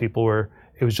 all these people where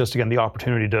it was just, again, the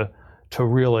opportunity to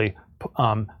really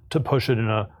to push it in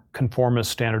a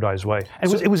conformist, standardized way.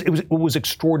 And what was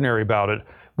extraordinary about it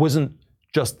wasn't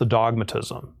just the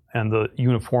dogmatism and the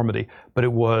uniformity, but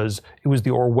it was the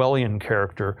Orwellian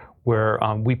character where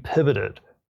we pivoted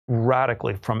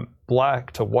radically from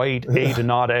black to white, A to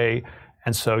not A,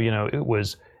 and so it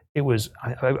was. I'm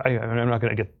not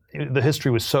going to get the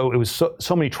history was so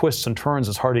many twists and turns.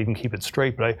 It's hard to even keep it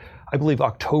straight. But I believe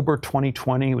October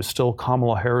 2020 was still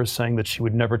Kamala Harris saying that she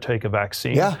would never take a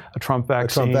vaccine, a Trump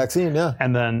vaccine. A Trump vaccine, yeah.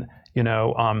 And then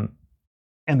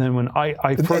and then when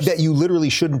I first... That you literally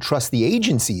shouldn't trust the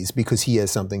agencies because he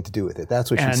has something to do with it.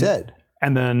 That's what she said.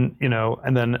 And then,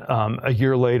 a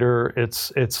year later,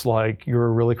 it's like you're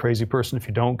a really crazy person if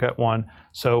you don't get one.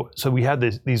 So we had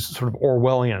these sort of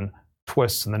Orwellian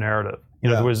twists in the narrative.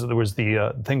 There was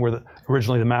the thing where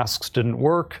originally the masks didn't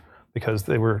work because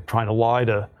they were trying to lie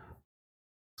to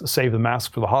save the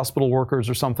masks for the hospital workers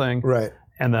or something. Right.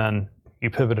 And then you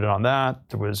pivoted on that.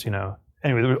 There was,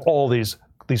 anyway, there were all these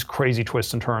crazy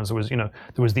twists and turns. There was, there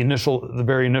was the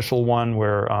very initial one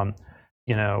where,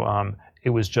 it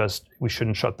was just we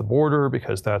shouldn't shut the border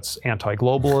because that's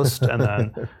anti-globalist,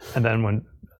 and then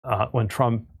when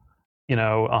Trump,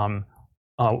 and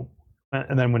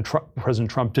then when President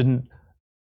Trump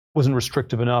wasn't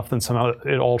restrictive enough, then somehow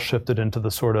it all shifted into the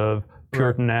sort of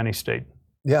Puritan nanny state.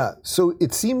 Yeah, so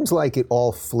it seems like it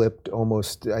all flipped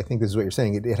almost. I think this is what you're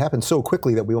saying. It happened so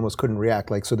quickly that we almost couldn't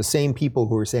react. So the same people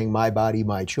who were saying "my body,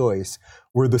 my choice"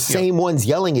 were the same ones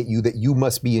yelling at you that you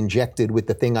must be injected with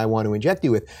the thing I want to inject you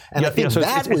with. And I think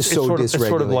that was so dysregulating. It's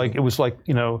sort of like, it was like,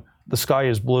 the sky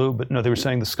is blue, but no, they were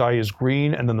saying the sky is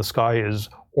green, and then the sky is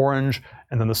orange,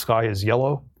 and then the sky is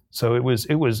yellow. So it was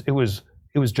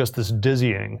just this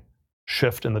dizzying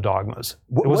shift in the dogmas.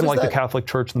 It wasn't like the Catholic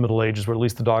Church in the Middle Ages, where at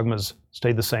least the dogmas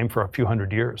stayed the same for a few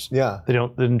hundred years. Yeah, they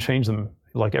didn't change them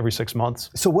like every 6 months.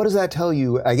 So what does that tell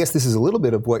you? I guess this is a little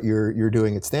bit of what you're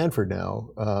doing at Stanford now.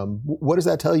 What does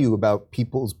that tell you about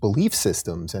people's belief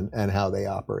systems and how they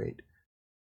operate?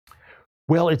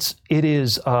 Well, it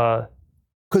is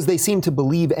because they seem to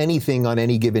believe anything on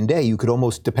any given day. You could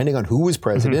almost, depending on who was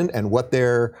president and what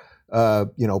their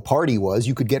party was,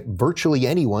 you could get virtually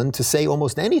anyone to say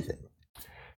almost anything.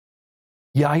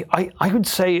 Yeah, I would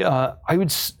say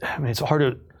it's hard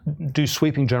to do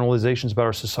sweeping generalizations about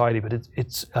our society, but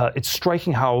it's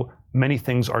striking how many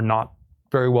things are not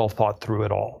very well thought through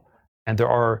at all. And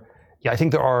I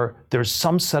think there's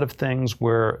some set of things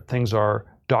where things are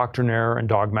doctrinaire and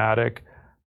dogmatic,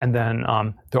 and then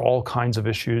there are all kinds of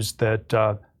issues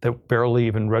that barely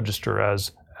even register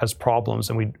as problems,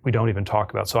 and we don't even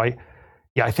talk about. So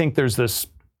I think there's this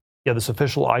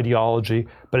official ideology,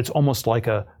 but it's almost like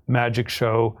a magic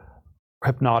show,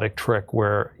 hypnotic trick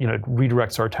where it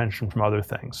redirects our attention from other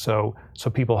things. So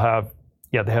people have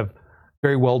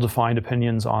very well defined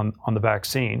opinions on the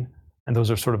vaccine, and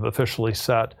those are sort of officially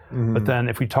set. Mm-hmm. But then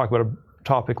if we talk about a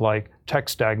topic like tech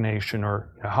stagnation, or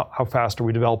how fast are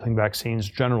we developing vaccines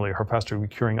generally, or how fast are we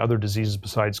curing other diseases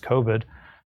besides COVID,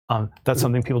 that's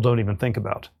something people don't even think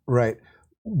about. Right.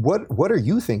 What are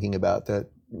you thinking about that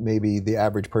maybe the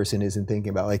average person isn't thinking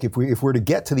about? Like if we're to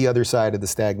get to the other side of the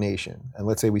stagnation, and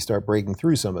let's say we start breaking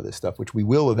through some of this stuff, which we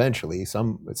will eventually,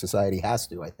 some society has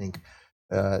to, I think,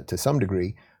 to some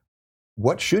degree,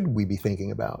 what should we be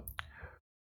thinking about?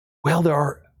 Well, there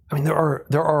are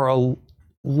a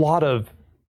lot of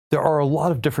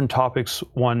different topics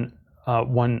one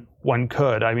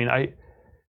could. I mean, I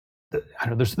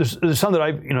don't know. There's some that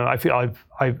I feel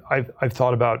I've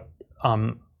thought about.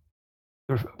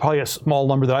 There's probably a small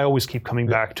number that I always keep coming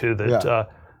back to, that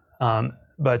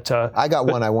but I got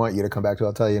one I want you to come back to.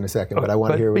 I'll tell you in a second, but I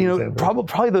want to hear what you say. Probably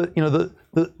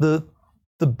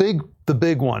the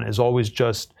big one is always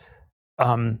just,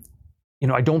 I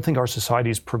don't think our society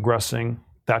is progressing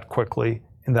that quickly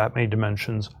in that many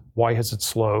dimensions. Why has it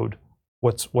slowed?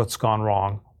 What's gone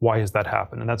wrong? Why has that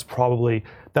happened? And that's probably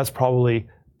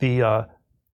the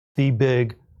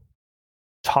big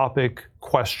topic,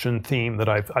 question, theme that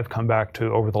I've come back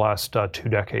to over the last 2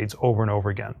 decades, over and over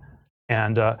again.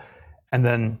 And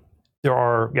then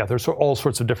there's all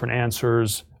sorts of different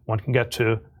answers one can get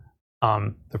to.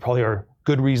 There probably are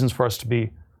good reasons for us to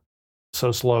be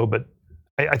so slow, but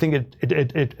I think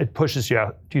it pushes you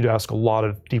to ask a lot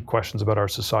of deep questions about our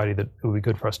society that it would be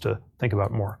good for us to think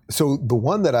about more. So the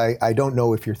one that I don't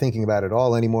know if you're thinking about at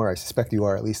all anymore, I suspect you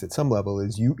are at least at some level,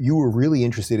 is you were really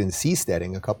interested in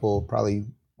seasteading a couple, probably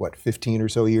 15 or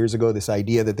so years ago, this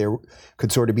idea that there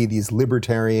could sort of be these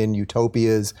libertarian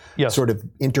utopias, yes, sort of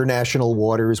international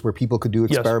waters where people could do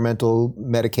experimental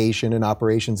medication and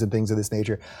operations and things of this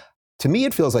nature. To me,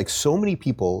 it feels like so many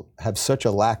people have such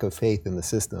a lack of faith in the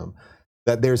system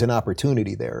that there's an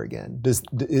opportunity there again.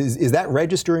 Is that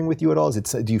registering with you at all?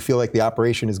 Do you feel like the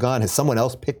operation is gone? Has someone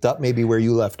else picked up maybe where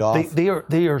you left off?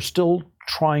 They are still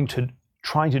trying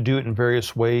to do it in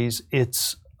various ways.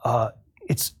 It's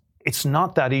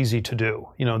not that easy to do.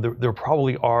 There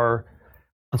probably are,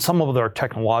 on some level, there are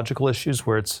technological issues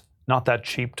where it's not that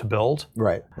cheap to build.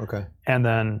 Right. Okay. And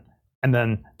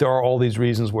then there are all these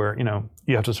reasons where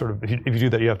you have to sort of, if you do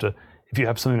that, if you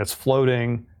have something that's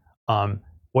floating.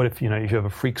 What if if you have a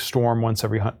freak storm once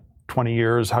every 20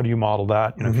 years? How do you model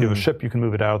that? If you have a ship, you can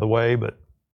move it out of the way, but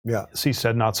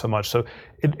seastead not so much. So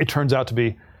it turns out to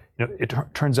be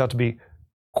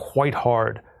quite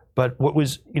hard. But what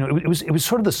was it was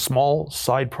sort of the small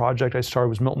side project I started.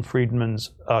 Was Milton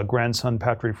Friedman's grandson,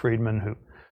 Patrick Friedman, who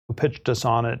pitched us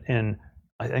on it in,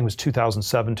 I think it was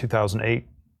 2007, 2008.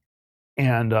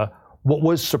 And what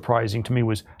was surprising to me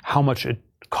was how much it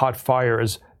caught fire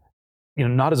as,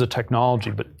 not as a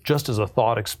technology, but just as a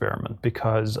thought experiment,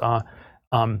 because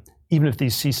even if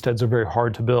these seasteads are very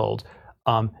hard to build,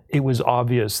 it was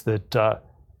obvious that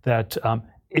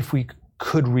if we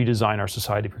could redesign our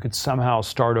society, if we could somehow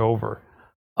start over,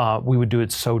 we would do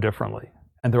it so differently.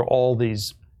 And there are all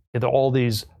these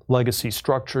legacy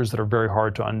structures that are very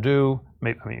hard to undo.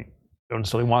 Maybe, you don't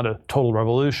necessarily want a total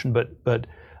revolution, but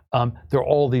there are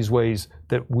all these ways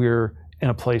that we're in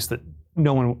a place that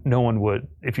no one would.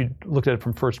 If you looked at it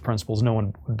from first principles, no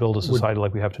one would build a society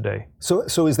like we have today. So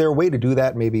is there a way to do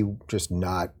that? Maybe just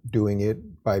not doing it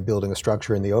by building a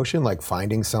structure in the ocean, like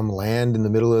finding some land in the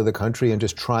middle of the country and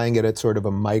just trying it at sort of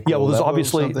a micro level?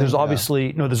 There's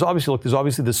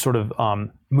obviously this sort of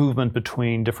movement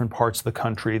between different parts of the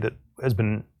country that has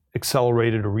been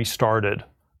accelerated or restarted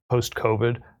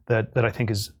post-COVID that I think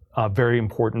is very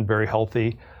important, very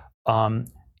healthy. And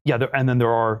then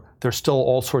there's still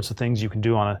all sorts of things you can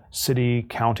do on a city,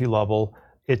 county level.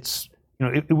 It's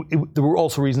there were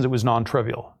also reasons it was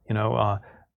non-trivial.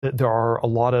 There are a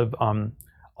lot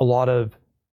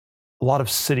of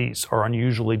cities are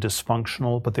unusually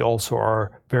dysfunctional, but they also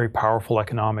are very powerful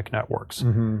economic networks.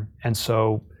 Mm-hmm. And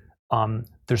so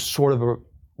there's sort of a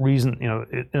reason.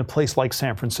 In a place like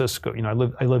San Francisco, I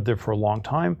lived there for a long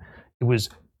time. It was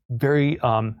very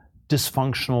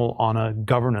dysfunctional on a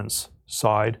governance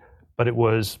side, but it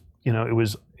was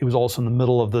also in the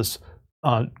middle of this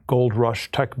gold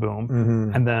rush tech boom.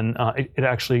 Mm-hmm. And then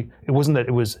it wasn't that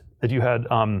it was that you had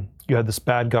this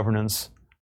bad governance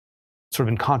sort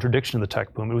of in contradiction to the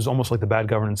tech boom. It was almost like the bad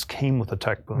governance came with the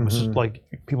tech boom. Mm-hmm. It's just like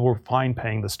people were fine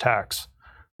paying this tax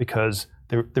because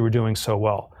they were doing so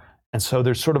well. And so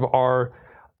there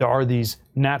are these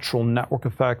natural network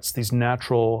effects, these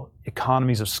natural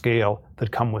economies of scale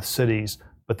that come with cities,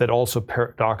 but that also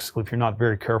paradoxically, if you're not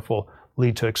very careful,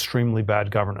 lead to extremely bad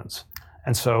governance.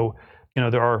 And so,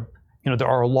 there are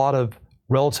a lot of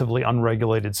relatively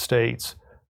unregulated states,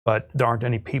 but there aren't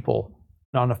any people,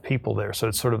 not enough people there. So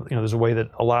it's sort of, there's a way that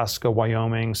Alaska,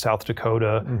 Wyoming, South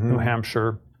Dakota, mm-hmm. New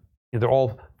Hampshire, they're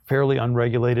all fairly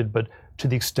unregulated, but to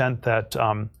the extent that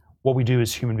what we do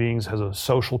as human beings has a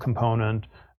social component,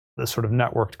 the sort of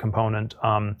networked component,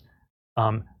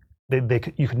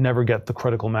 you could never get the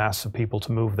critical mass of people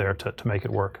to move there to make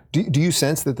it work. Do you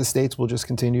sense that the states will just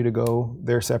continue to go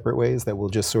their separate ways, that we'll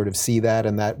just sort of see that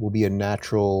and that will be a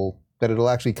natural, that it'll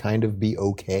actually kind of be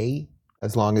okay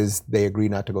as long as they agree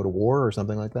not to go to war or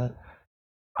something like that?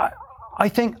 I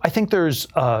think there's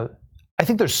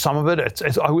some of it.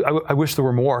 I wish there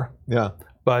were more. Yeah.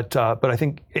 But I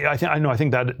think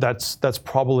that's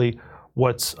probably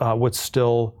what's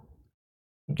still,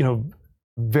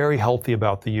 very healthy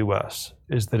about the U.S.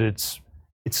 is that it's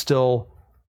still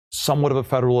somewhat of a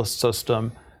federalist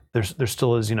system. There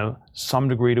still is, some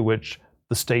degree to which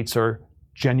the states are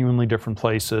genuinely different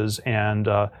places, and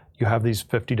you have these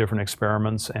 50 different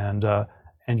experiments, and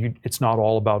it's not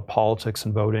all about politics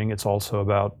and voting. It's also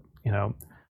about,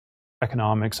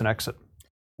 economics and exit.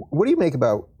 What do you make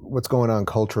about what's going on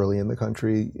culturally in the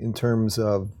country in terms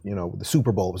of, the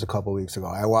Super Bowl was a couple of weeks ago.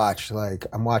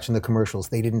 I'm watching the commercials.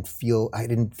 I didn't feel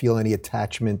any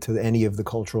attachment to any of the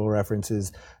cultural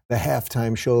references. The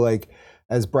halftime show,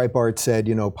 as Breitbart said,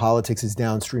 politics is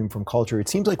downstream from culture. It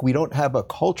seems like we don't have a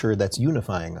culture that's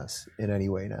unifying us in any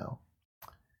way now.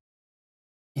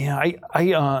 Yeah,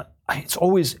 it's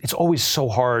always so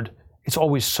hard. It's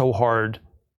always so hard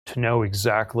to know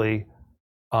exactly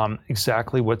what's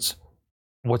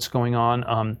going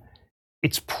on.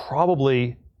 It's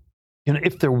probably,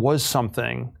 if there was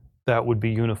something that would be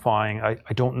unifying, I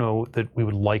don't know that we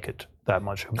would like it that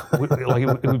much. It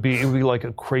would be like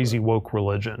a crazy woke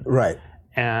religion, right?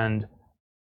 And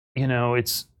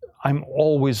I'm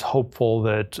always hopeful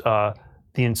that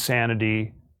the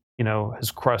insanity has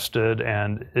crested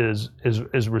and is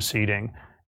receding,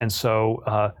 and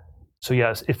so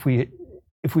yes, if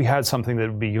we had something that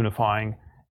would be unifying,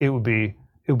 it would be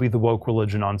the woke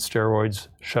religion on steroids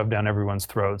shoved down everyone's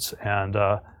throats, and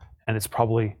it's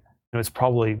probably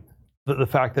the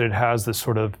fact that it has this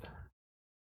sort of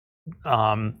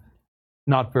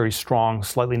not very strong,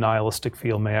 slightly nihilistic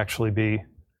feel may actually be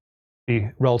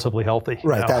relatively healthy.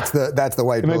 Right, that's the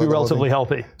white pill. It may be relatively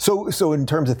healthy. So in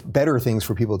terms of better things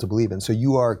for people to believe in, so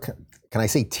you are, can I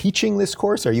say, teaching this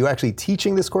course? Are you actually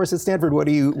teaching this course at Stanford?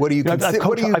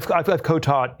 I've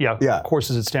co-taught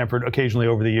courses at Stanford occasionally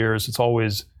over the years. It's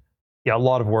always a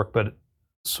lot of work, but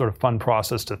sort of fun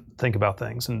process to think about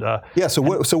things. And So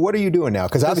what are you doing now?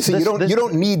 Because obviously you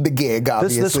don't need the gig.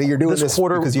 Obviously, you're doing this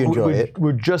quarter because you enjoy it.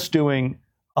 We're just doing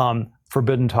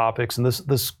forbidden topics, and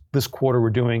this quarter we're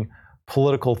doing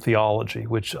political theology,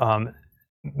 which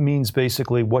means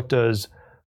basically what does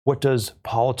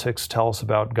politics tell us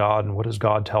about God, and what does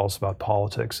God tell us about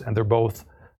politics? And they're both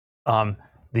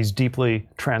these deeply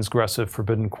transgressive,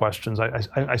 forbidden questions.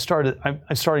 I'm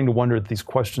starting to wonder that these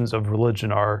questions of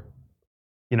religion are,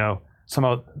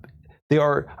 somehow they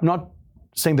are. I'm not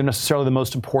saying they're necessarily the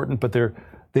most important, but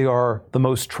they are the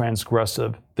most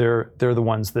transgressive. They're the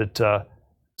ones that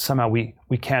somehow we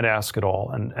can't ask at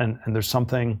all. And there's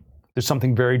something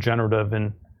very generative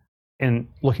in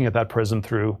looking at that prism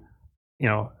through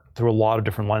a lot of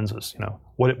different lenses.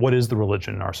 What is the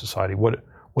religion in our society? What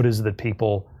is it that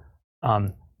people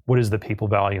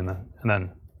value? And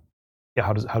then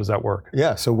how does that work?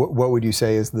 Yeah. So what would you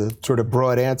say is the sort of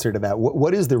broad answer to that?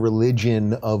 What is the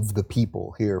religion of the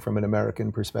people here from an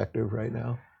American perspective right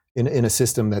now in a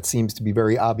system that seems to be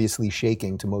very obviously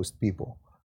shaking to most people?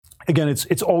 Again,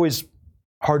 it's always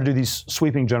hard to do these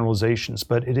sweeping generalizations,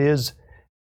 but it is,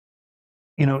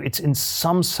 it's in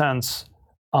some sense,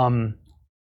 I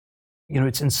think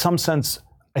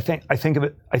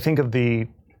of the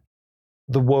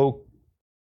woke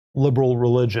liberal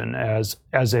religion as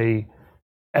a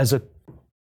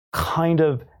kind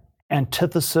of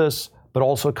antithesis, but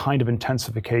also a kind of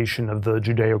intensification of the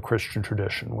Judeo-Christian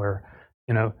tradition, where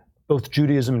both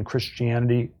Judaism and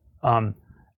Christianity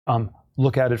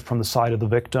look at it from the side of the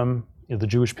victim. The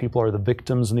Jewish people are the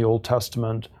victims in the Old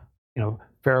Testament.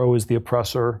 Pharaoh is the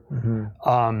oppressor.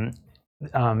 Mm-hmm.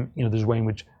 There's a way in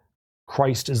which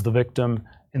Christ is the victim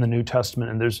in the New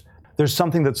Testament, and there's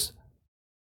something that's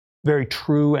very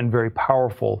true and very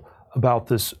powerful about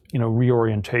this,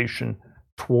 reorientation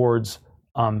towards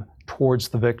the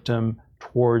victim,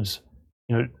 towards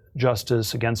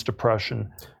justice against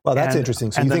oppression. Well, that's interesting.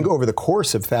 So you think over the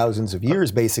course of thousands of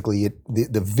years, basically,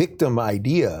 the victim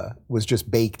idea was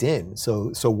just baked in.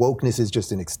 So wokeness is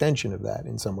just an extension of that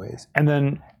in some ways. And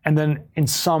then in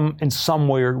some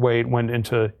weird way, it went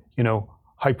into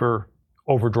hyper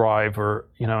overdrive, or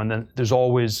and then there's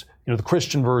always the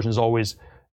Christian version is always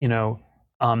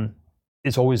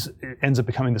it ends up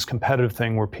becoming this competitive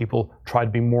thing where people try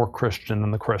to be more Christian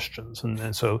than the Christians,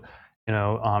 and so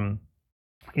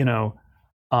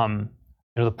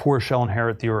the poor shall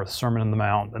inherit the earth, Sermon on the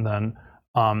Mount, and then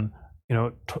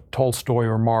Tolstoy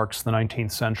or Marx, the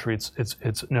 19th century.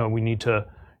 It's no, we need to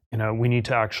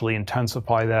actually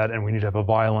intensify that, and we need to have a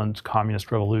violent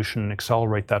communist revolution and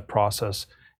accelerate that process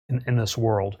in this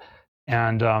world,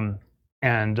 and then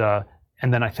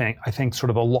I think sort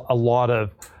of a lot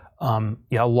of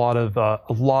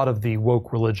the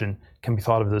woke religion can be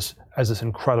thought of this as this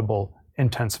incredible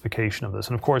intensification of this.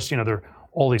 And of course, there are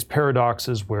all these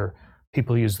paradoxes where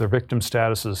people use their victim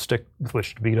status as a stick with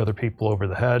which to beat other people over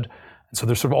the head. And so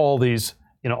there's sort of all these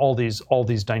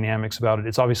dynamics about it.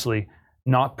 It's obviously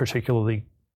not particularly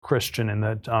Christian in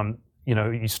that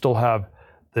you still have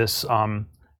this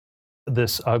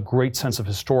great sense of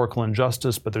historical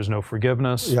injustice, but there's no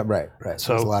forgiveness. Yeah, right.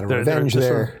 So there's a lot of revenge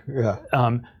there.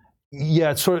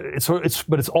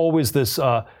 But it's always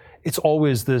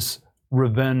this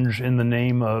revenge in the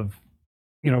name of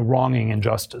wronging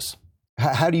injustice.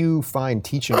 How do you find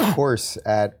teaching a course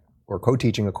or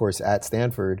co-teaching a course at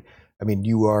Stanford? I mean,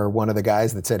 you are one of the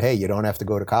guys that said, hey, you don't have to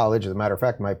go to college. As a matter of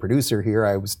fact, my producer here,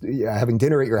 I was having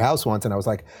dinner at your house once, and I was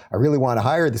like, I really want to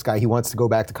hire this guy. He wants to go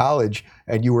back to college.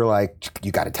 And you were like,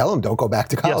 you got to tell him, don't go back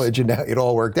to college. Yes. And it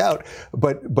all worked out.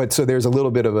 But so there's a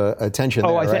little bit of a tension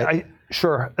there, right?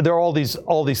 Sure. There are all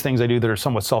these things I do that are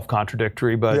somewhat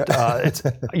self-contradictory, but it's,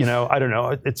 I don't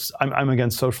know. I'm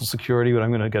against Social Security, but I'm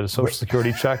going to get a Social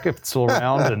Security check if it's still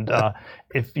around. And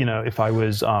if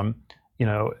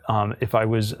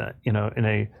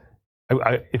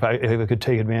I could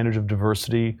take advantage of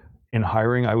diversity in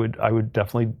hiring, I would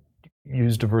definitely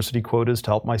use diversity quotas to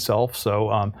help myself. So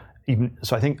I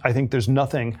think there's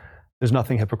nothing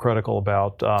hypocritical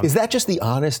about. Is that just the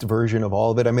honest version of all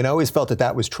of it? I mean, I always felt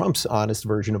that was Trump's honest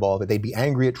version of all of it. They'd be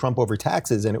angry at Trump over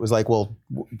taxes, and it was like, well,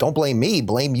 don't blame me,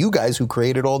 blame you guys who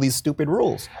created all these stupid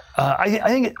rules. I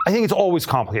think it's always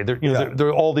complicated. There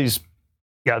are all these.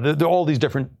 Yeah, there are all these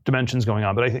different dimensions going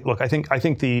on. But I think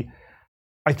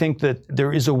that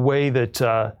there is a way that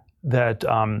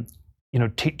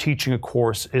teaching a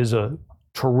course is a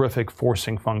terrific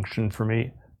forcing function for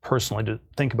me personally to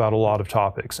think about a lot of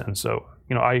topics. And so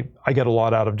I get a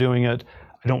lot out of doing it.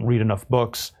 I don't read enough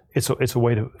books. It's a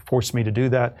way to force me to do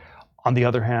that. On the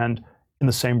other hand, in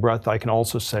the same breath, I can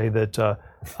also say that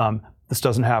this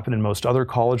doesn't happen in most other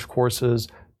college courses.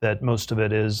 That most of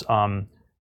it is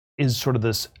sort of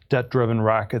this debt-driven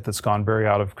racket that's gone very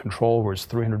out of control, where it's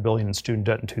 $300 billion in student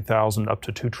debt in 2000, up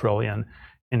to $2 trillion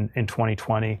in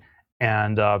 2020,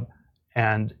 and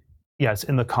it's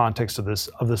in the context of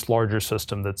this larger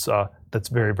system that's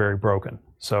very, very broken.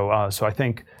 So I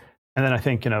think, and then I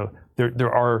think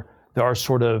there are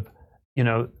sort of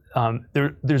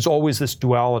there's always this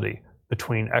duality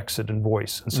between exit and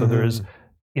voice, and so there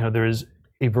is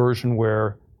a version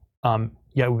where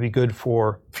it would be good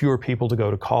for fewer people to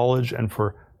go to college and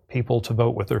for people to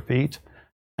vote with their feet.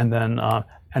 And then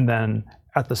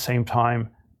at the same time,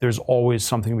 there's always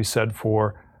something to be said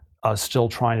for still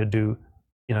trying to do,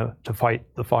 to fight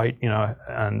the fight,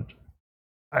 and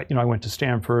I went to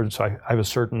Stanford, so I have a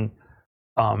certain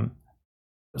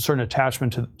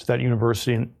attachment to that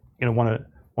university, and want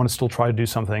to still try to do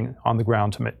something on the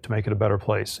ground to make it a better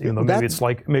place. Even though maybe it's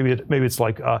like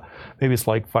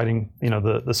fighting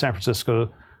the San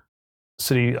Francisco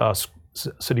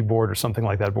city board or something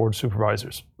like that, board of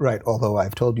supervisors. Right. Although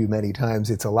I've told you many times,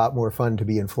 it's a lot more fun to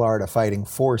be in Florida fighting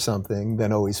for something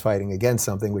than always fighting against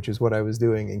something, which is what I was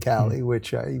doing in Cali,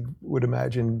 which I would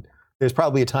imagine there's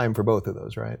probably a time for both of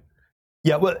those, right?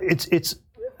 Yeah. Well, I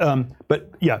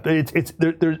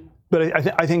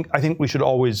think we should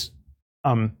always.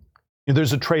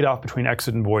 There's a trade-off between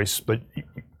exit and voice, but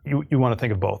you want to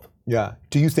think of both. Yeah.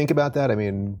 Do you think about that? I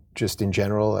mean, just in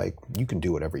general, like you can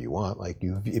do whatever you want. Like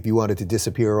if you wanted to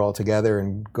disappear altogether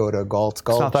and go to Galt's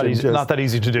Gulch. It's not that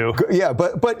easy to do. Yeah,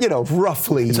 but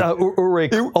roughly. It's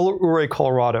Ouray,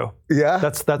 Colorado. Yeah,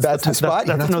 that's the spot.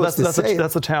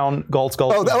 That's the town. Galt's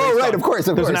Gulch. Oh, right. Of course.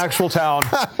 There's an actual town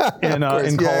in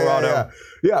Colorado.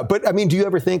 Yeah, but I mean, do you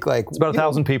ever think like it's about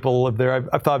 1,000 people live there?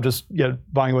 I've thought of just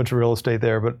buying a bunch of real estate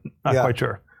there, but not quite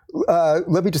sure.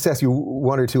 Let me just ask you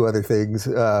one or two other things,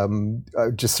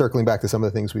 just circling back to some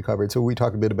of the things we covered. So we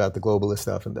talked a bit about the globalist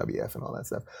stuff and WF and all that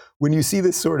stuff. When you see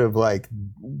this sort of like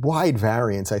wide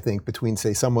variance, I think, between,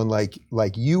 say, someone like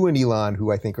you and Elon,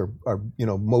 who I think are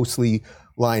mostly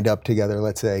lined up together,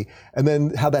 let's say, and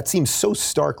then how that seems so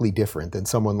starkly different than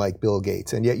someone like Bill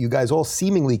Gates. And yet you guys all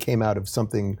seemingly came out of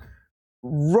something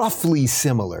roughly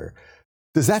similar.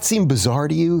 Does that seem bizarre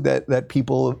to you that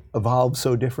people evolve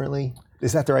so differently?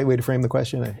 Is that the right way to frame the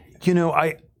question?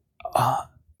 I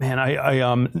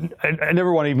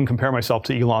never want to even compare myself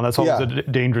to Elon. That's always a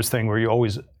dangerous thing where you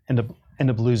always end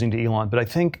up losing to Elon. But I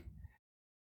think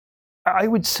I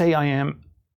would say I am.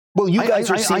 Well, you guys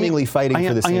are seemingly fighting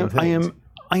for the same things.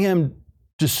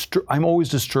 I'm always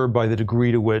disturbed by the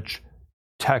degree to which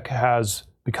tech has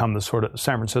become the sort of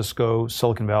San Francisco,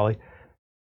 Silicon Valley,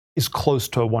 is close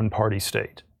to a one-party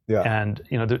state. Yeah. And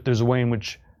there's a way in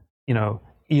which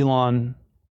Elon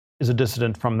is a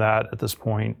dissident from that at this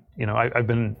point. I've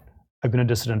been a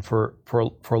dissident for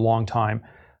a long time,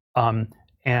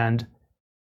 and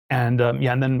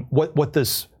then what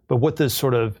this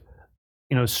sort of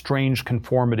strange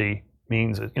conformity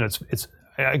means. It's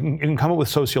I can come up with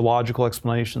sociological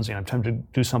explanations. I'm tempted to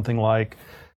do something like,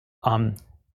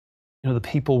 the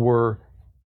people were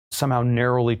somehow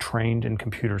narrowly trained in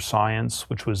computer science,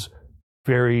 which was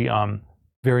very,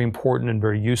 very important and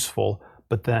very useful.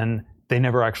 But then they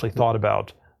never actually thought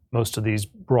about most of these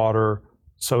broader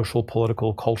social,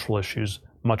 political, cultural issues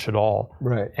much at all.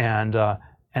 Right. And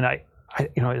I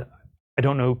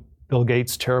don't know Bill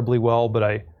Gates terribly well, but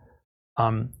I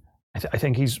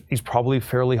think he's probably a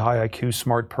fairly high IQ,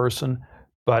 smart person.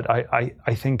 But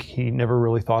I think he never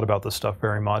really thought about this stuff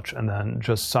very much, and then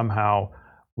just somehow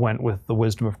went with the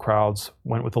wisdom of crowds,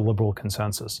 went with the liberal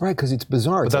consensus. Right, because it's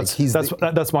bizarre.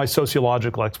 But that's my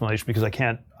sociological explanation, because I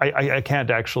can't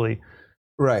actually.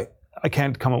 Right. I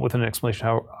can't come up with an explanation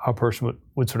how a person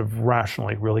would sort of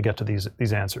rationally really get to these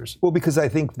answers. Well, because I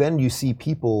think then you see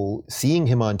people seeing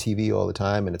him on TV all the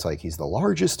time, and it's like he's the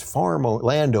largest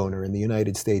landowner in the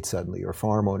United States suddenly, or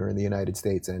farm owner in the United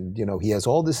States, and he has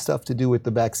all this stuff to do with the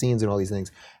vaccines and all these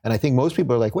things. And I think most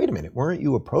people are like, wait a minute, weren't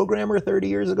you a programmer 30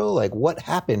 years ago? Like, what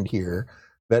happened here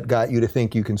that got you to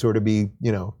think you can sort of be,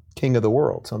 king of the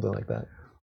world, something like that?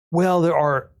 Well, there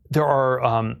are.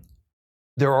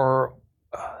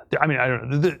 I mean, I don't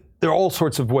know. There are all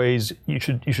sorts of ways you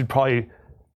should probably,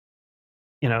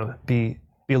 you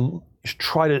should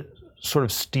try to sort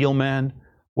of steelman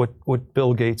what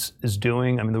Bill Gates is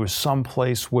doing. I mean, there was some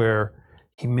place where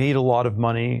he made a lot of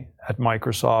money at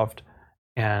Microsoft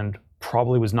and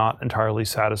probably was not entirely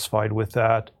satisfied with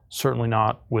that. Certainly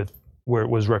not with where it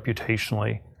was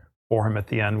reputationally for him at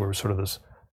the end, where it was sort of this,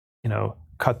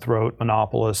 cutthroat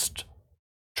monopolist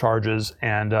charges,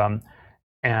 and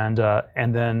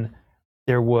then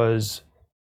there was,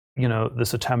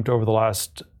 this attempt over the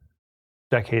last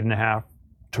decade and a half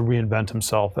to reinvent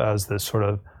himself as this sort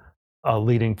of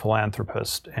leading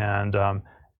philanthropist, and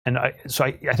I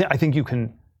think you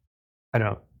can, I don't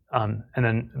know, and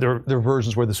then there are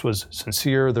versions where this was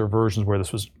sincere. There are versions where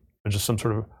this was just some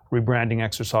sort of rebranding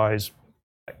exercise.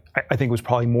 I think it was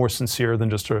probably more sincere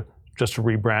than just a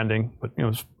rebranding, but it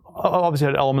was obviously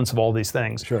had elements of all these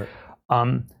things. Sure.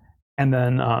 And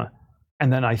then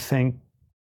I think,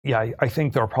 I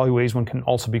think there are probably ways one can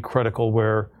also be critical,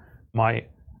 where my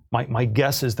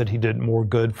guess is that he did more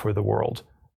good for the world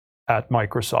at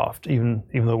Microsoft, even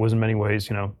though it was in many ways,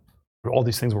 all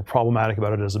these things were problematic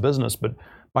about it as a business, but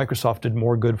Microsoft did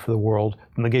more good for the world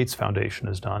than the Gates Foundation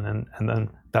has done, and then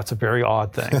that's a very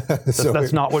odd thing.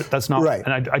 That's not right.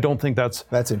 And I don't think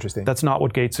that's interesting. That's not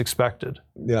what Gates expected.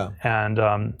 Yeah.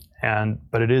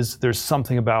 But there's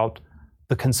something about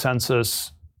the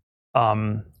consensus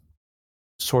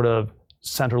sort of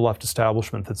center-left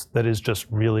establishment that is just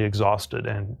really exhausted,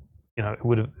 and it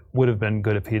would have been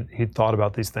good if he'd thought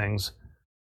about these things,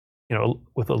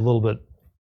 with a little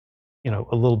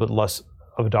bit less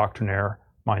of a doctrinaire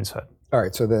mindset. All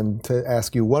right, so then to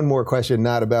ask you one more question,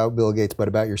 not about Bill Gates, but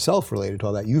about yourself related to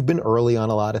all that. You've been early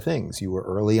on a lot of things. You were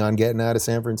early on getting out of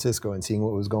San Francisco and seeing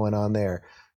what was going on there.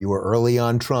 You were early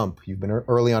on Trump. You've been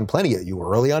early on plenty of. You were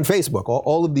early on Facebook.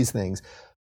 All of these things.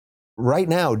 Right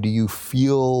now, do you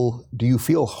feel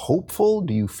hopeful?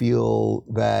 Do you feel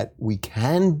that we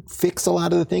can fix a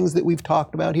lot of the things that we've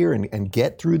talked about here and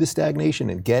get through the stagnation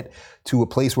and get to a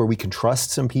place where we can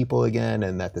trust some people again,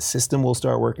 and that the system will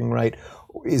start working right?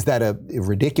 Is that a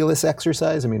ridiculous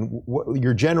exercise? I mean,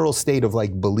 your general state of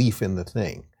belief in the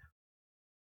thing?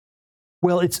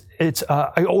 Well,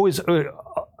 I always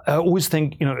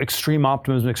think, extreme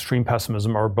optimism and extreme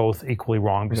pessimism are both equally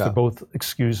wrong, because they're both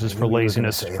excuses for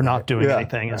laziness, for not doing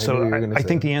anything. And so I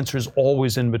think the answer is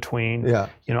always in between. Yeah.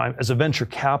 As a venture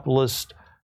capitalist,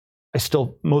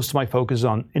 most of my focus is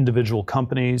on individual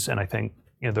companies, and I think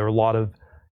there are a lot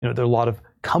of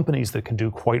companies that can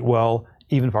do quite well,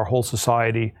 even if our whole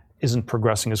society isn't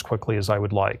progressing as quickly as I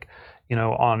would like.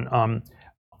 I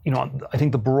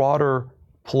think the broader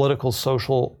political,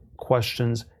 social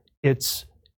questions, it's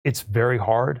very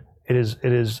hard. It is.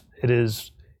 It's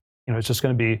just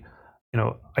going to be,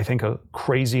 I think, a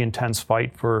crazy intense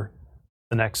fight for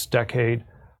the next decade.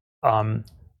 My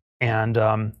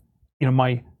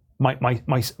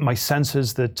sense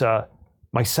is that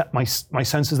my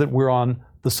sense is that we're on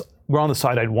the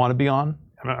side I'd want to be on.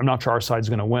 I'm not sure our side's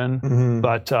going to win, mm-hmm.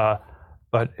 but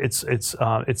it's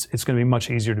going to be much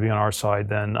easier to be on our side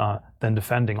than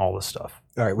defending all this stuff.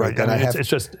 All right. Then it's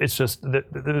just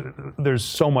that there's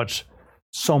so much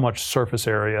surface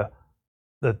area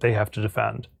that they have to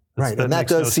defend. Right, and that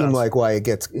does seem like why it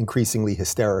gets increasingly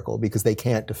hysterical, because they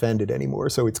can't defend it anymore.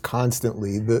 So it's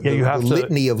constantly the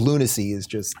litany of lunacy is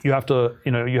just. You have to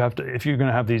if you're going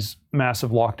to have these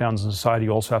massive lockdowns in society,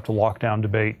 you also have to lock down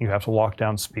debate. You have to lock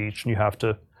down speech, and you have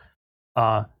to,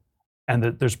 and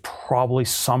that there's probably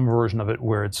some version of it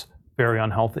where it's very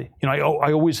unhealthy. I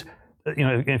always,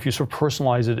 if you sort of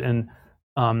personalize it in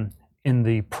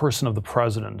the person of the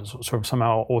president, sort of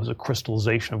somehow always a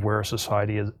crystallization of where a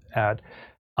society is at.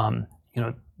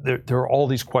 There are all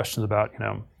these questions about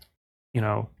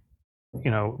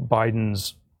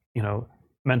Biden's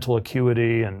mental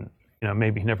acuity, and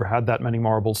maybe he never had that many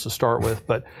marbles to start with,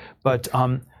 but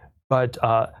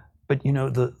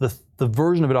the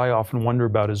version of it I often wonder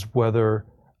about is whether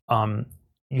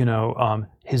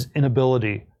his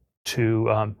inability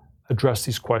to address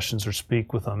these questions or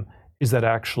speak with them, is that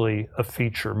actually a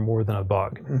feature more than a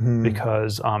bug? Mm-hmm.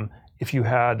 Because if you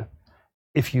had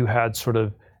sort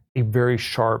of a very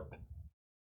sharp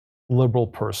liberal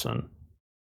person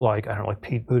like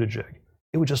Pete Buttigieg,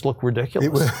 it would just look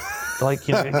ridiculous. We'd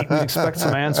expect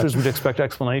some answers, we'd expect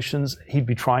explanations. He'd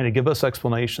be trying to give us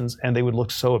explanations, and they would look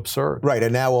so absurd. Right,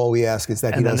 and now all we ask is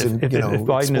that he doesn't, if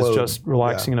Biden explode. is just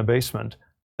relaxing in a basement,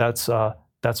 that's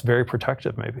very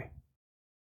protective. Maybe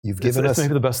it's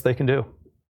maybe the best they can do.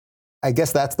 I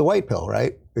guess that's the white pill,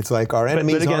 right? It's like our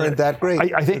enemies aren't that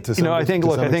great. I think there's a lot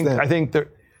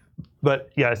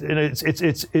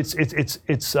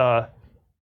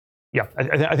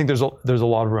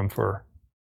of room for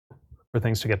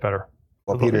things to get better.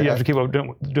 Well, Peter, you have to keep up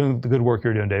doing the good work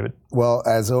you're doing, David. Well,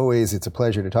 as always, it's a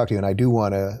pleasure to talk to you, and I do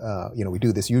want to, we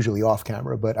do this usually off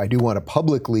camera, but I do want to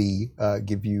publicly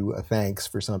give you a thanks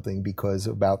for something, because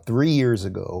about 3 years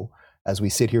ago, as we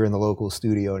sit here in the local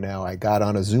studio now, I got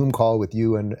on a Zoom call with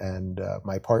you and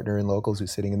my partner in Locals,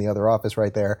 who's sitting in the other office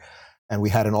right there, and we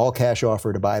had an all-cash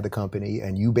offer to buy the company,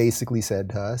 and you basically said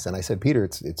to us, and I said, Peter,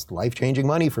 it's life-changing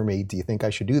money for me. Do you think I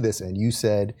should do this? And you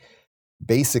said,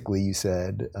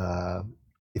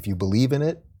 if you believe in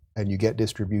it and you get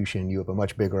distribution, you have a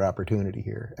much bigger opportunity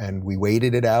here. And we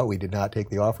waited it out. We did not take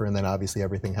the offer, and then obviously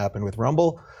everything happened with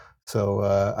Rumble. So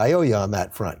I owe you on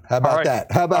that front. How about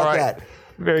that? How about that?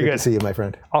 Very good. Good to see you, my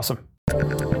friend. Awesome.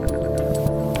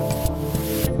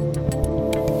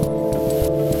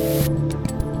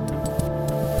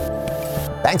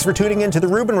 Thanks for tuning in to the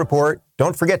Rubin Report.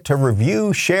 Don't forget to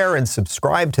review, share, and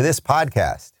subscribe to this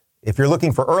podcast. If you're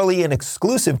looking for early and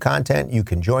exclusive content, you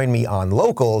can join me on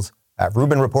Locals at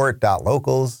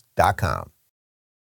rubinreport.locals.com.